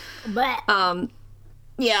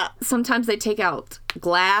 Yeah, sometimes they take out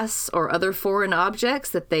glass or other foreign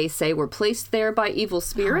objects that they say were placed there by evil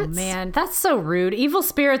spirits. Oh man, that's so rude. Evil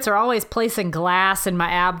spirits are always placing glass in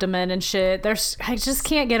my abdomen and shit. I just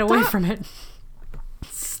can't get away from it.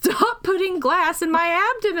 Stop putting glass in my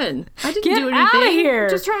abdomen. I didn't do anything. Get out of here.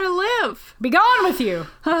 I'm just trying to live. Be gone with you.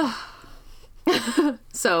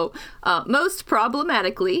 So, most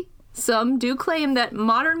problematically, some do claim that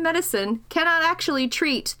modern medicine cannot actually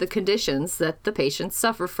treat the conditions that the patients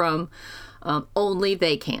suffer from. Only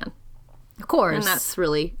they can. Of course. And that's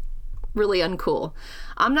really, really uncool.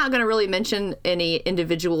 I'm not going to really mention any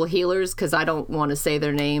individual healers because I don't want to say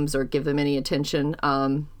their names or give them any attention.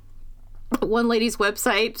 One lady's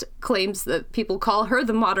website claims that people call her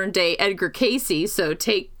the modern day Edgar Casey, so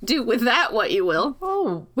do with that what you will.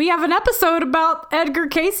 Oh, we have an episode about Edgar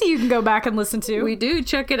Casey you can go back and listen to. We do.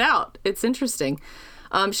 Check it out. It's interesting.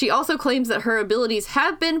 She also claims that her abilities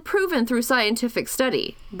have been proven through scientific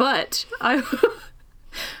study, but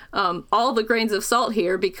all the grains of salt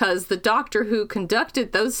here, because the doctor who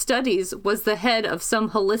conducted those studies was the head of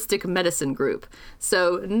some holistic medicine group.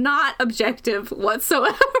 So not objective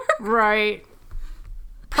whatsoever. Right.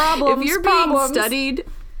 Problems. If you're being studied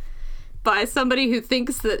by somebody who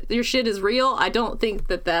thinks that your shit is real, I don't think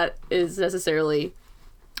that is necessarily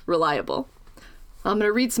reliable. I'm going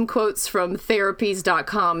to read some quotes from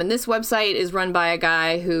therapies.com. And this website is run by a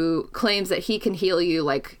guy who claims that he can heal you,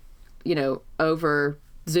 over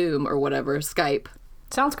Zoom or whatever, Skype.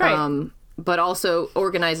 Sounds great. But also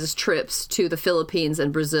organizes trips to the Philippines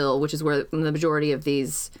and Brazil, which is where the majority of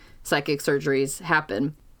these psychic surgeries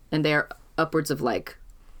happen. And they're upwards of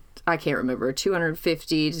I can't remember,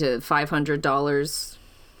 $250 to $500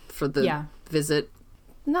 for the visit.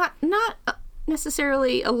 Not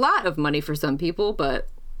necessarily a lot of money for some people, but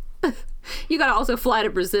you got to also fly to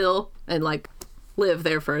Brazil and live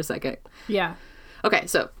there for a second. Yeah. Okay,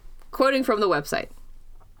 so quoting from the website.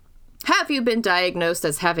 Have you been diagnosed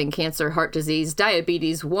as having cancer, heart disease,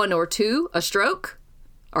 diabetes 1 or 2, a stroke?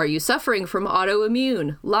 Are you suffering from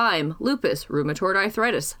autoimmune, Lyme, lupus, rheumatoid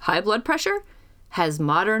arthritis, high blood pressure? Has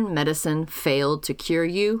modern medicine failed to cure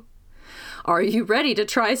you? Are you ready to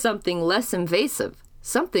try something less invasive?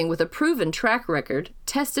 Something with a proven track record,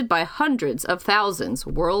 tested by hundreds of thousands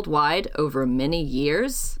worldwide over many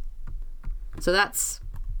years? So that's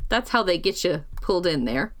how they get you pulled in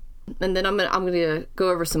there. And then I'm gonna go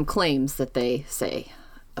over some claims that they say,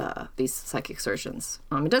 these psychic surgeons.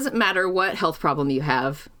 It doesn't matter what health problem you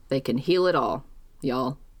have, they can heal it all,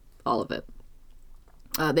 y'all, all of it.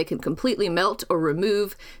 They can completely melt or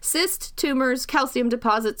remove cysts, tumors, calcium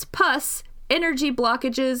deposits, pus, energy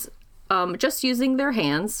blockages, just using their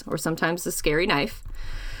hands or sometimes a scary knife.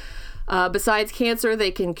 Besides cancer,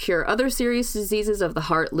 they can cure other serious diseases of the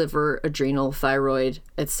heart, liver, adrenal, thyroid,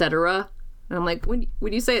 etc. And I'm like, when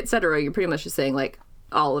you say etc., you're pretty much just saying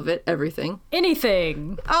all of it, everything.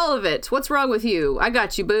 Anything. All of it. What's wrong with you? I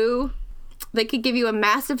got you, boo. They could give you a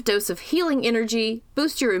massive dose of healing energy,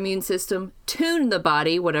 boost your immune system, tune the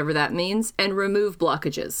body, whatever that means, and remove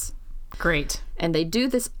blockages. Great. And they do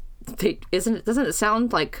this. Doesn't it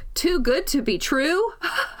sound like too good to be true?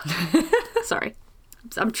 Sorry.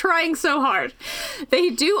 I'm trying so hard. They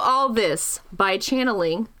do all this by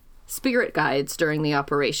channeling spirit guides during the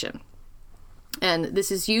operation. And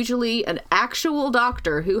this is usually an actual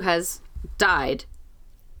doctor who has died.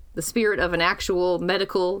 The spirit of an actual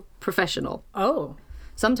medical professional. Oh.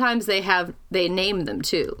 Sometimes they name them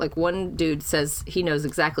too. One dude says he knows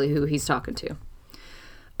exactly who he's talking to.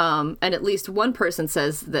 And at least one person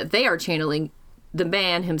says that they are channeling the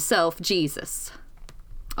man himself, Jesus.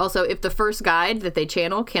 Also, if the first guide that they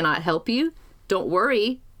channel cannot help you, don't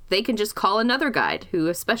worry. They can just call another guide who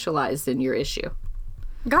is specialized in your issue.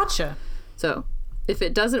 Gotcha. So, if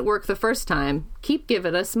it doesn't work the first time, keep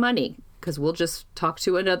giving us money, because we'll just talk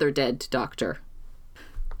to another dead doctor.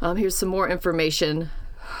 Here's some more information,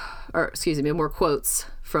 more quotes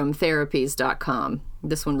from therapies.com.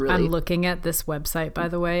 This one really... I'm looking at this website, by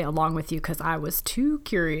the way, along with you, because I was too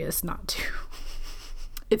curious not to.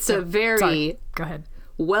 It's a very... Sorry. Go ahead.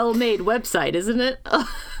 Well-made website, isn't it?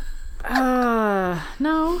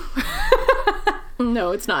 No.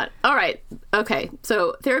 No, it's not. All right. Okay.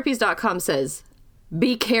 So therapies.com says,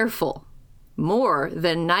 be careful. More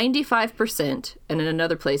than 95%, and in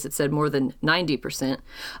another place it said more than 90%,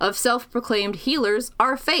 of self-proclaimed healers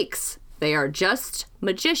are fakes. They are just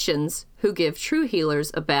magicians who give true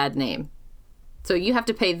healers a bad name. So you have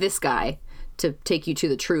to pay this guy to take you to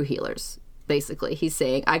the true healers, basically. He's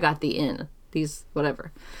saying, I got the in. These,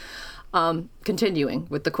 whatever. Continuing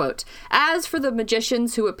with the quote. As for the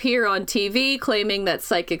magicians who appear on TV claiming that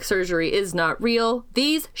psychic surgery is not real,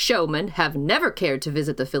 these showmen have never cared to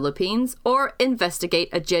visit the Philippines or investigate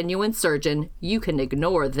a genuine surgeon. You can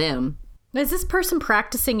ignore them. Is this person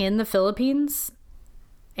practicing in the Philippines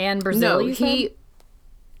and Brazil? No,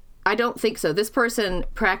 I don't think so. This person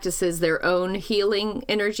practices their own healing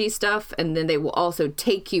energy stuff, and then they will also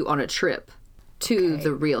take you on a trip to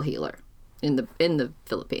the real healer in the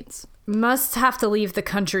Philippines. Must have to leave the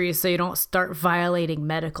country so you don't start violating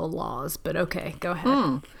medical laws, but okay, go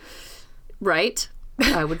ahead. Right?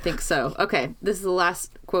 I would think so. Okay, this is the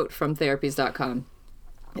last quote from therapies.com.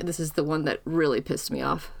 This is the one that really pissed me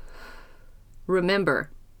off. Remember,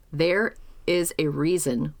 there is a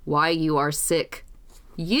reason why you are sick.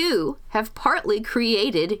 you have partly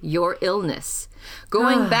created your illness.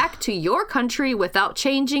 Going back to your country without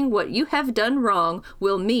changing what you have done wrong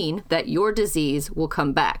will mean that your disease will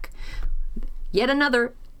come back. Yet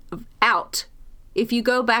another out. If you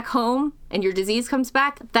go back home and your disease comes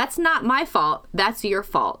back, that's not my fault. That's your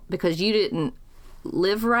fault because you didn't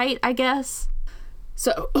live right, I guess.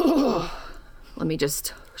 So, let me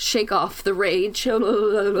just shake off the rage.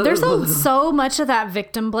 There's so much of that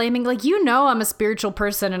victim blaming. Like, I'm a spiritual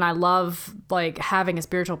person and I love like having a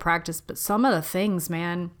spiritual practice, but some of the things,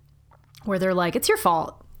 man, where they're like, it's your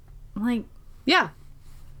fault. I'm like, yeah.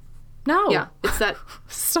 No. Yeah, it's that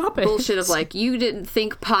stop it. bullshit of like, you didn't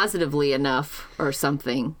think positively enough or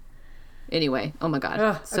something. Anyway, oh my God.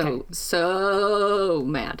 Okay. So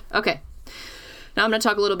mad. Okay. Now I'm going to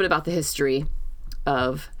talk a little bit about the history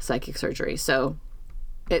of psychic surgery. So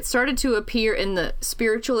it started to appear in the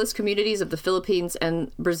spiritualist communities of the Philippines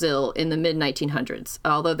and Brazil in the mid-1900s,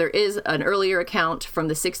 although there is an earlier account from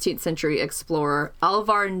the 16th century explorer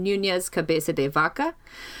Alvar Nunez Cabeza de Vaca.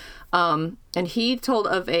 And he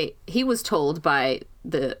was told by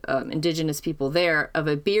the indigenous people there of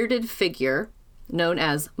a bearded figure known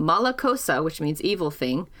as Malacosa, which means evil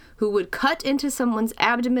thing, who would cut into someone's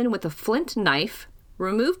abdomen with a flint knife,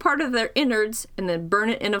 remove part of their innards, and then burn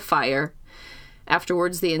it in a fire.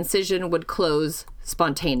 Afterwards, the incision would close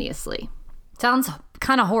spontaneously. Sounds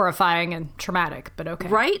kind of horrifying and traumatic, but okay.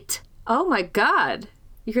 Right? Oh my God.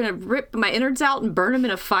 You're going to rip my innards out and burn them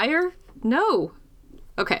in a fire? No.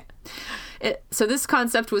 Okay. So this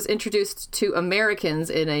concept was introduced to Americans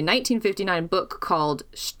in a 1959 book called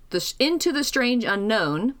Into the Strange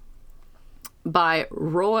Unknown by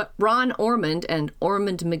Ron Ormond and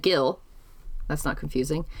Ormond McGill. That's not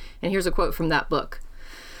confusing. And here's a quote from that book.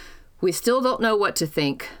 "We still don't know what to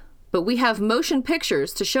think, but we have motion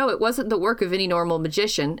pictures to show it wasn't the work of any normal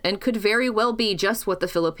magician and could very well be just what the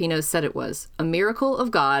Filipinos said it was, a miracle of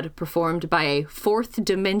God performed by a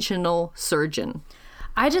fourth-dimensional surgeon."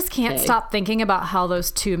 I just can't stop thinking about how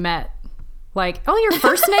those two met. Like, oh, your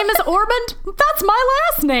first name is Ormond? That's my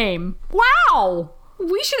last name. Wow.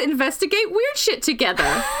 We should investigate weird shit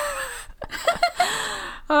together.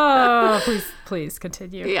 Oh, please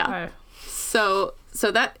continue. Yeah. So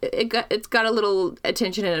that it's got a little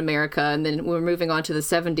attention in America, and then we're moving on to the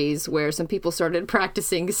 70s where some people started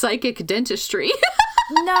practicing psychic dentistry.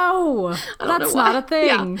 No, that's not a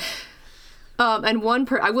thing. Yeah. And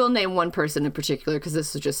I will name one person in particular because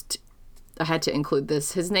this is just, I had to include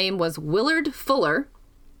this. His name was Willard Fuller,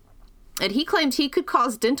 and he claimed he could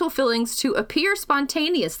cause dental fillings to appear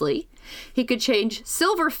spontaneously. He could change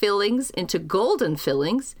silver fillings into golden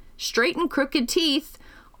fillings, straighten crooked teeth,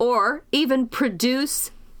 or even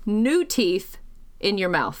produce new teeth in your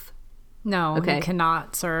mouth. No, you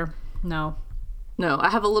cannot, sir. No. No, I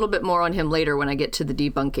have a little bit more on him later when I get to the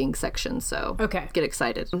debunking section, so get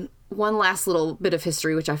excited. One last little bit of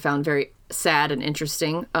history, which I found very sad and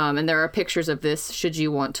interesting, and there are pictures of this should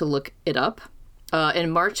you want to look it up.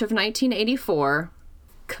 In March of 1984,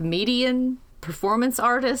 comedian, performance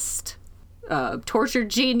artist, tortured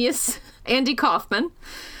genius Andy Kaufman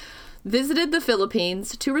visited the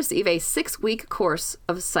Philippines to receive a 6-week course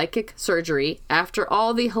of psychic surgery after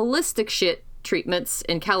all the holistic shit treatments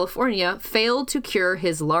in California failed to cure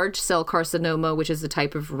his large cell carcinoma, which is a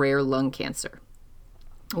type of rare lung cancer.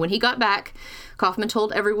 When he got back, Kaufman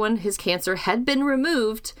told everyone his cancer had been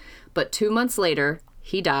removed, but 2 months later,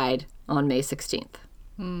 he died on May 16th.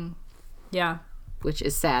 Yeah. Which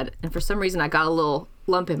is sad. And for some reason, I got a little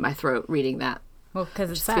lump in my throat reading that. Well,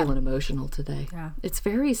 because it's sad. Feeling emotional today. Yeah. It's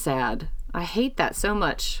very sad. I hate that so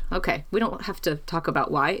much. Okay, we don't have to talk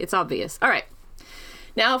about why. It's obvious. All right.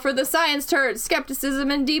 Now for the science turd,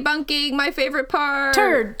 skepticism and debunking, my favorite part.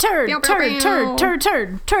 Turd. All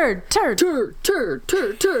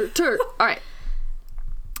right.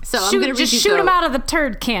 So I'm going to just shoot him out of the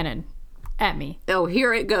turd cannon at me. Oh,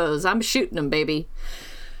 here it goes. I'm shooting him, baby.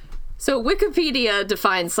 So Wikipedia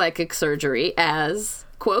defines psychic surgery as,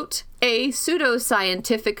 quote, a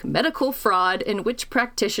pseudoscientific medical fraud in which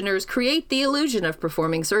practitioners create the illusion of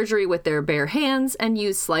performing surgery with their bare hands and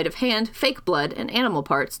use sleight of hand, fake blood, and animal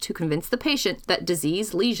parts to convince the patient that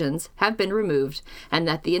disease lesions have been removed and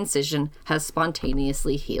that the incision has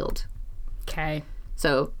spontaneously healed. Okay.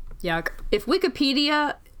 So, yuck. If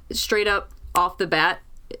Wikipedia straight up off the bat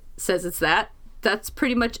says it's that's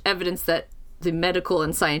pretty much evidence that the medical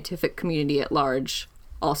and scientific community at large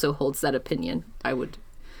also holds that opinion, I would.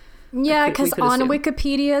 Yeah, because on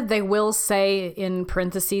Wikipedia, they will say in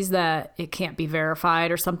parentheses that it can't be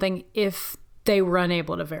verified or something if they were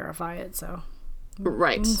unable to verify it. So,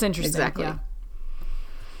 right. It's interesting. Exactly. Yeah.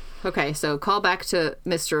 Okay, so call back to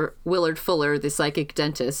Mr. Willard Fuller, the psychic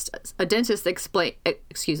dentist. A dentist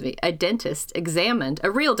examined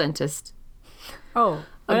a real dentist. Oh,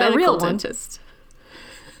 a medical real dentist.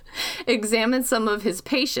 Examined some of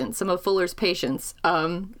Fuller's patients.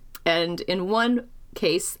 And in one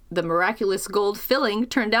case, the miraculous gold filling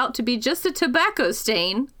turned out to be just a tobacco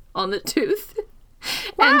stain on the tooth.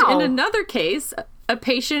 Wow. And in another case, a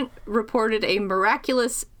patient reported a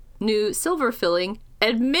miraculous new silver filling,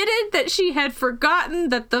 admitted that she had forgotten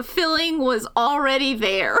that the filling was already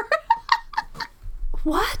there.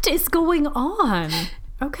 What is going on?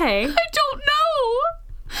 Okay.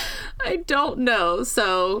 I don't know.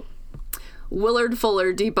 So, Willard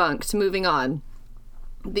Fuller debunked. Moving on.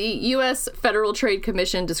 The U.S. Federal Trade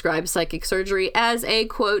Commission describes psychic surgery as a,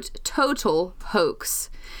 quote, total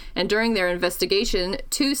hoax. And during their investigation,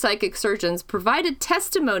 2 psychic surgeons provided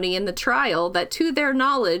testimony in the trial that, to their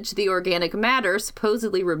knowledge, the organic matter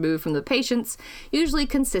supposedly removed from the patients usually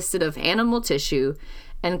consisted of animal tissue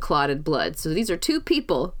and clotted blood. So these are 2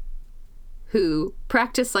 people who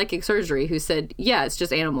practice psychic surgery who said, yeah, it's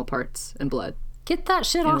just animal parts and blood. Get that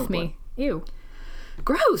shit off me. Ew.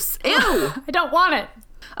 Gross. Ew. I don't want it.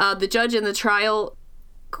 The judge in the trial,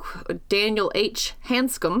 Daniel H.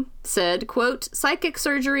 Hanscom, said, quote, psychic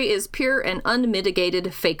surgery is pure and unmitigated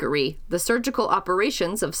fakery. The surgical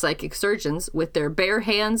operations of psychic surgeons with their bare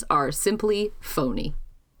hands are simply phony.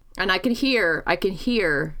 And I can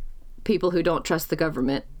hear people who don't trust the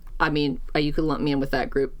government. I mean, you could lump me in with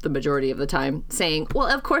that group the majority of the time, saying, well,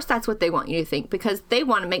 of course that's what they want you to think because they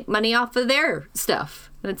want to make money off of their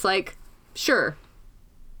stuff. And it's like, sure,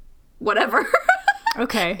 whatever.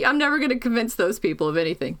 Okay. I'm never going to convince those people of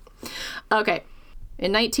anything. Okay.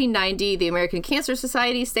 In 1990, the American Cancer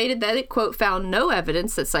Society stated that it, quote, found no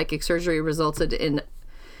evidence that psychic surgery results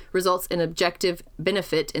in objective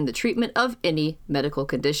benefit in the treatment of any medical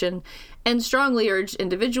condition, and strongly urged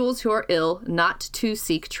individuals who are ill not to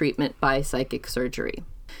seek treatment by psychic surgery.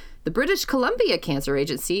 The British Columbia Cancer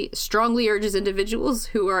Agency strongly urges individuals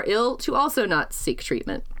who are ill to also not seek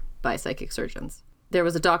treatment by psychic surgeons. There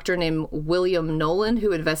was a doctor named William Nolan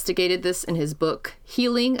who investigated this in his book,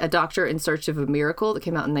 Healing, A Doctor in Search of a Miracle, that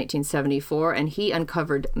came out in 1974, and he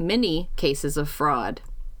uncovered many cases of fraud.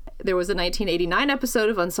 There was a 1989 episode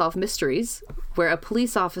of Unsolved Mysteries where a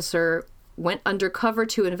police officer went undercover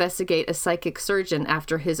to investigate a psychic surgeon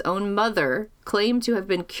after his own mother claimed to have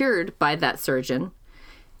been cured by that surgeon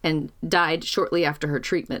and died shortly after her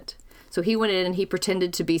treatment. So he went in and he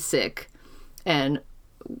pretended to be sick, and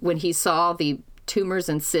when he saw the tumors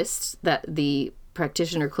and cysts that the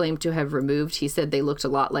practitioner claimed to have removed, he said they looked a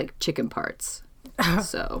lot like chicken parts.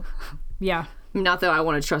 So, yeah. Not that I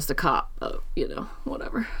want to trust a cop, but,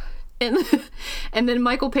 whatever. And then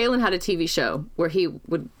Michael Palin had a TV show where he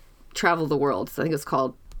would travel the world. I think it's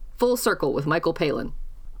called Full Circle with Michael Palin.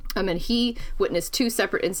 And he witnessed 2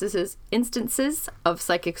 separate instances of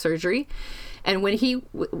psychic surgery. And when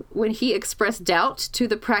he expressed doubt to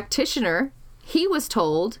the practitioner, he was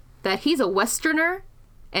told that he's a Westerner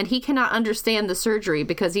and he cannot understand the surgery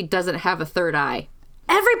because he doesn't have a third eye.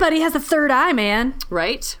 Everybody has a third eye, man.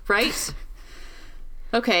 Right?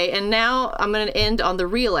 Okay, and now I'm going to end on the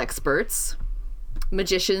real experts,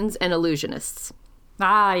 magicians and illusionists.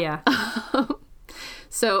 Ah, yeah.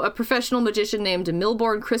 So a professional magician named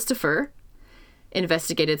Milbourne Christopher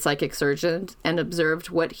investigated psychic surgeons and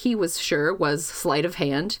observed what he was sure was sleight of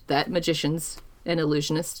hand that magicians and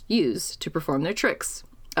illusionists use to perform their tricks.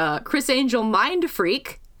 Chris Angel Mind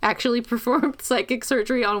Freak actually performed psychic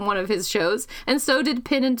surgery on one of his shows, and so did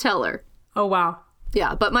Penn and Teller. Oh, wow.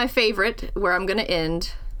 Yeah, but my favorite, where I'm going to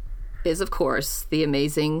end, is, of course, the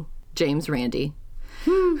amazing James Randi,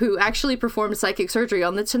 who actually performed psychic surgery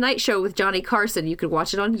on The Tonight Show with Johnny Carson. You could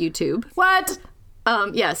watch it on YouTube. What?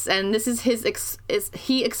 Yes, and this is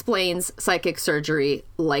he explains psychic surgery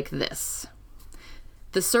like this.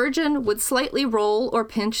 The surgeon would slightly roll or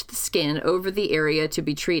pinch the skin over the area to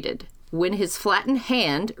be treated. When his flattened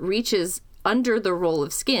hand reaches under the roll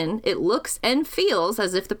of skin, it looks and feels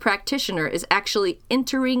as if the practitioner is actually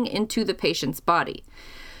entering into the patient's body.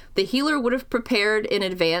 The healer would have prepared in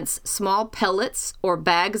advance small pellets or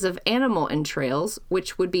bags of animal entrails,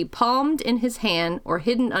 which would be palmed in his hand or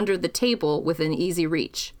hidden under the table within easy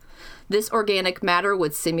reach. This organic matter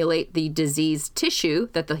would simulate the diseased tissue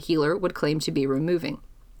that the healer would claim to be removing.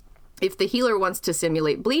 If the healer wants to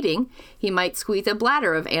simulate bleeding, he might squeeze a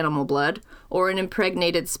bladder of animal blood or an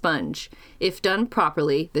impregnated sponge. If done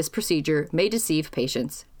properly, this procedure may deceive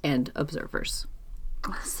patients and observers.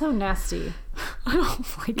 So nasty. I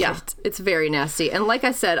don't like it. Yeah, it's very nasty. And like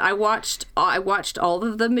I said, I watched all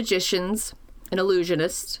of the magicians and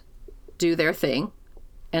illusionists do their thing.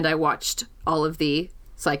 and I watched all of the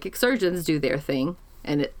psychic surgeons do their thing,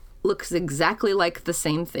 and it looks exactly like the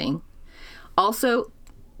same thing. Also,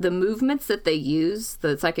 the movements that they use,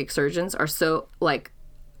 the psychic surgeons, are so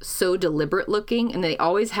deliberate looking, and they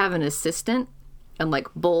always have an assistant and like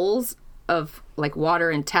bowls of like water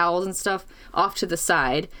and towels and stuff off to the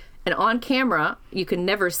side. And on camera, you can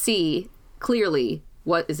never see clearly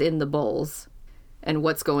what is in the bowls and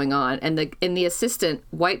what's going on. And the assistant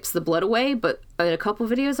wipes the blood away, but in a couple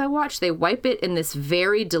videos I watched, they wipe it in this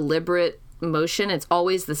very deliberate motion. It's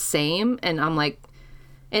always the same. And I'm like,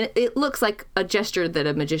 and it looks like a gesture that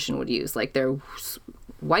a magician would use. Like they're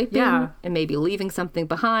wiping and maybe leaving something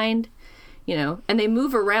behind, you know, and they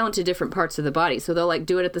move around to different parts of the body. So they'll like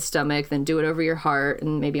do it at the stomach, then do it over your heart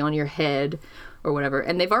and maybe on your head or whatever.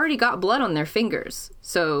 And they've already got blood on their fingers.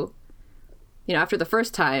 So, you know, after the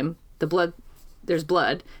first time, there's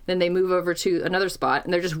blood, then they move over to another spot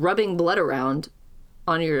and they're just rubbing blood around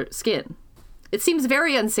on your skin. It seems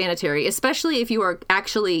very unsanitary, especially if you are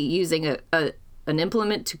actually using an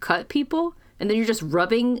implement to cut people and then you're just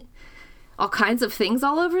rubbing all kinds of things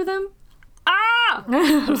all over them. Ah!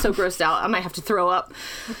 I'm so grossed out. I might have to throw up.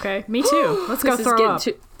 Okay, me too. Let's go throw up.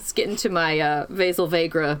 It's getting to my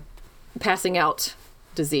vasovagal passing out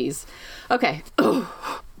disease. Okay.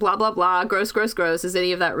 Blah, blah, blah. Gross, gross, gross. Is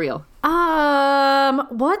any of that real?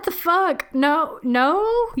 What the fuck? No,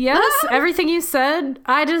 yes, everything you said.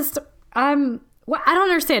 I don't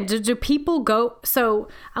understand. Do people go, so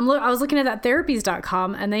I was looking at that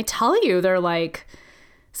therapies.com and they tell you they're like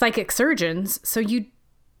psychic surgeons. So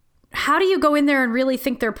how do you go in there and really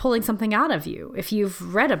think they're pulling something out of you if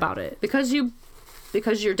you've read about it? Because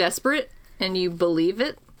you're desperate and you believe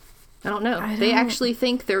it. I don't know. They actually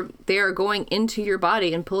think they are going into your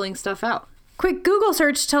body and pulling stuff out. Quick Google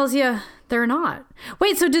search tells you they're not.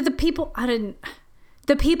 Wait, so the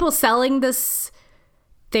people selling this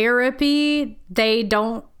therapy,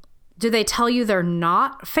 do they tell you they're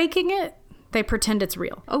not faking it? They pretend it's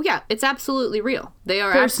real. Oh yeah, it's absolutely real.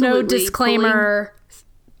 There's no disclaimer.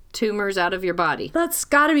 Tumors out of your body. That's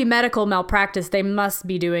got to be medical malpractice. They must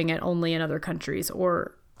be doing it only in other countries.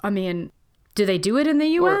 Or, I mean, do they do it in the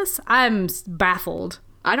U.S.? I'm baffled.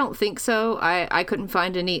 I don't think so. I couldn't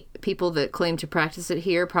find any people that claim to practice it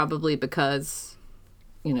here, probably because,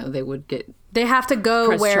 you know, they have to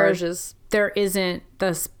go where charges. There isn't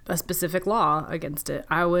a specific law against it,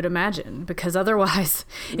 I would imagine, because otherwise,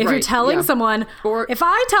 if you're telling someone, or if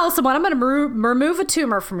I tell someone I'm going to remove a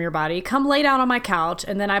tumor from your body, come lay down on my couch,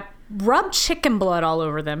 and then I rub chicken blood all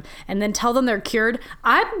over them, and then tell them they're cured,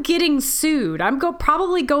 I'm getting sued. I'm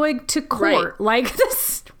probably going to court. Right. Like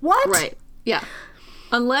this. What? Right. Yeah.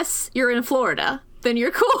 Unless you're in Florida, then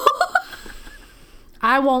you're cool.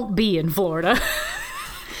 I won't be in Florida.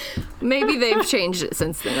 Maybe they've changed it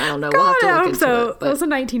since then. I don't know. We'll have to look into it. But. It was the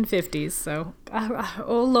 1950s, so...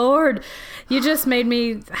 oh, Lord. You just made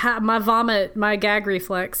me... my gag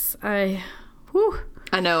reflex. I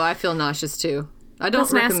know. I feel nauseous, too. I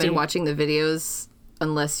don't recommend watching the videos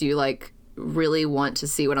unless you, like, really want to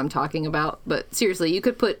see what I'm talking about. But seriously, you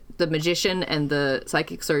could put the magician and the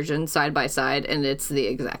psychic surgeon side by side, and it's the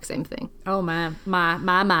exact same thing. Oh, my.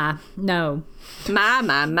 No.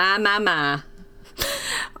 My.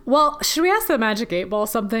 Well, should we ask the Magic 8 Ball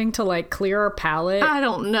something to, like, clear our palate? I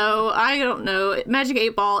don't know. Magic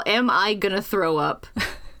 8 Ball, am I gonna throw up?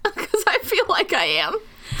 Because I feel like I am.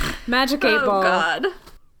 Magic 8 Ball. Oh, God.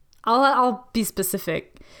 I'll be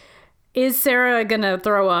specific. Is Sarah gonna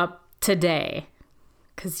throw up today?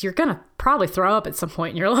 Because you're gonna probably throw up at some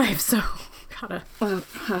point in your life, so gotta...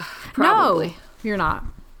 Probably. No, you're not.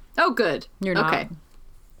 Oh, good. You're not. Okay.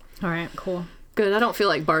 All right, cool. Good. I don't feel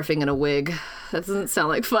like barfing in a wig. That doesn't sound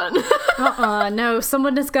like fun. No.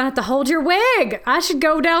 Someone is going to have to hold your wig. I should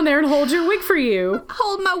go down there and hold your wig for you.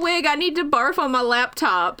 Hold my wig. I need to barf on my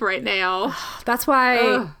laptop right now. That's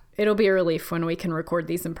why it'll be a relief when we can record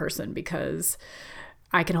these in person, because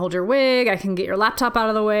I can hold your wig. I can get your laptop out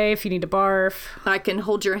of the way if you need to barf. I can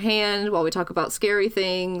hold your hand while we talk about scary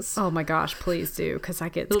things. Oh my gosh, please do, because I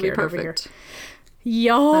get scared It'll be perfect. over here.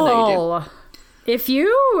 Y'all. If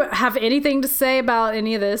you have anything to say about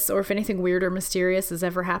any of this, or if anything weird or mysterious has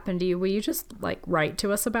ever happened to you, will you just, like, write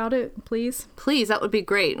to us about it, please? Please, that would be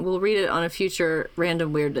great. We'll read it on a future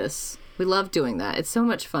Random Weirdness. We love doing that. It's so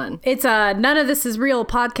much fun. It's none of this is real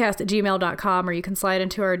podcast@gmail.com, or you can slide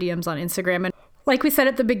into our DMs on Instagram. And like we said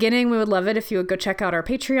at the beginning, we would love it if you would go check out our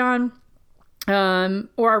Patreon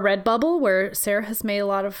or our Redbubble, where Sarah has made a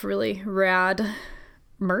lot of really rad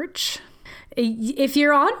merch. If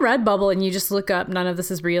you're on Redbubble and you just look up None of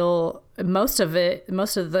This Is Real, most of the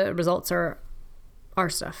results are our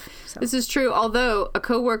stuff. So. This is true, although a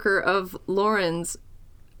coworker of Lauren's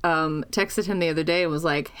texted him the other day and was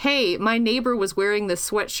like, hey, my neighbor was wearing this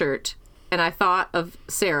sweatshirt and I thought of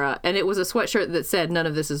Sarah, and it was a sweatshirt that said none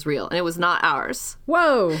of this is real, and it was not ours.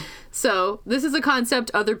 Whoa. So this is a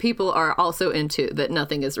concept other people are also into, that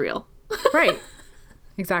nothing is real. Right.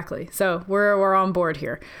 Exactly. So we're on board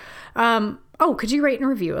here. Could you rate and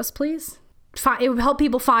review us, please? It would help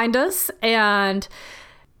people find us. And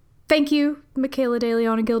thank you, Miquela de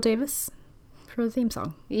León and Gil Davis, for the theme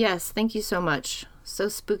song. Yes, thank you so much. So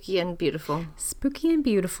spooky and beautiful. Spooky and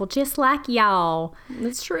beautiful, just like y'all.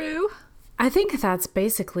 It's true. I think that's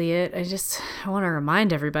basically it. I want to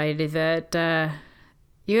remind everybody that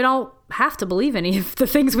you don't have to believe any of the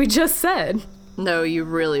things we just said. No, you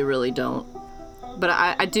really, really don't. But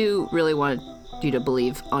I do really want you to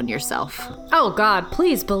believe on yourself. Oh, God,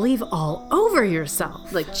 please believe all over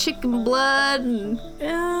yourself. Like chicken blood.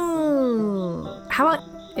 How about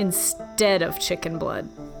instead of chicken blood?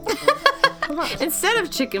 Instead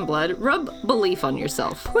of chicken blood, rub belief on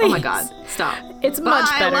yourself. Please. Oh my God, stop. It's much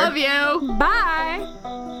better. I love you. Bye. I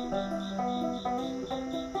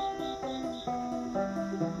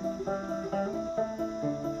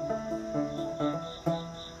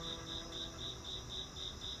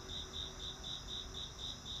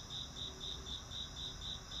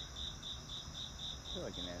feel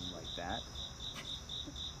like an end like that.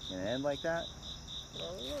 An end like that?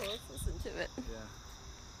 Well, let's listen to it. Yeah.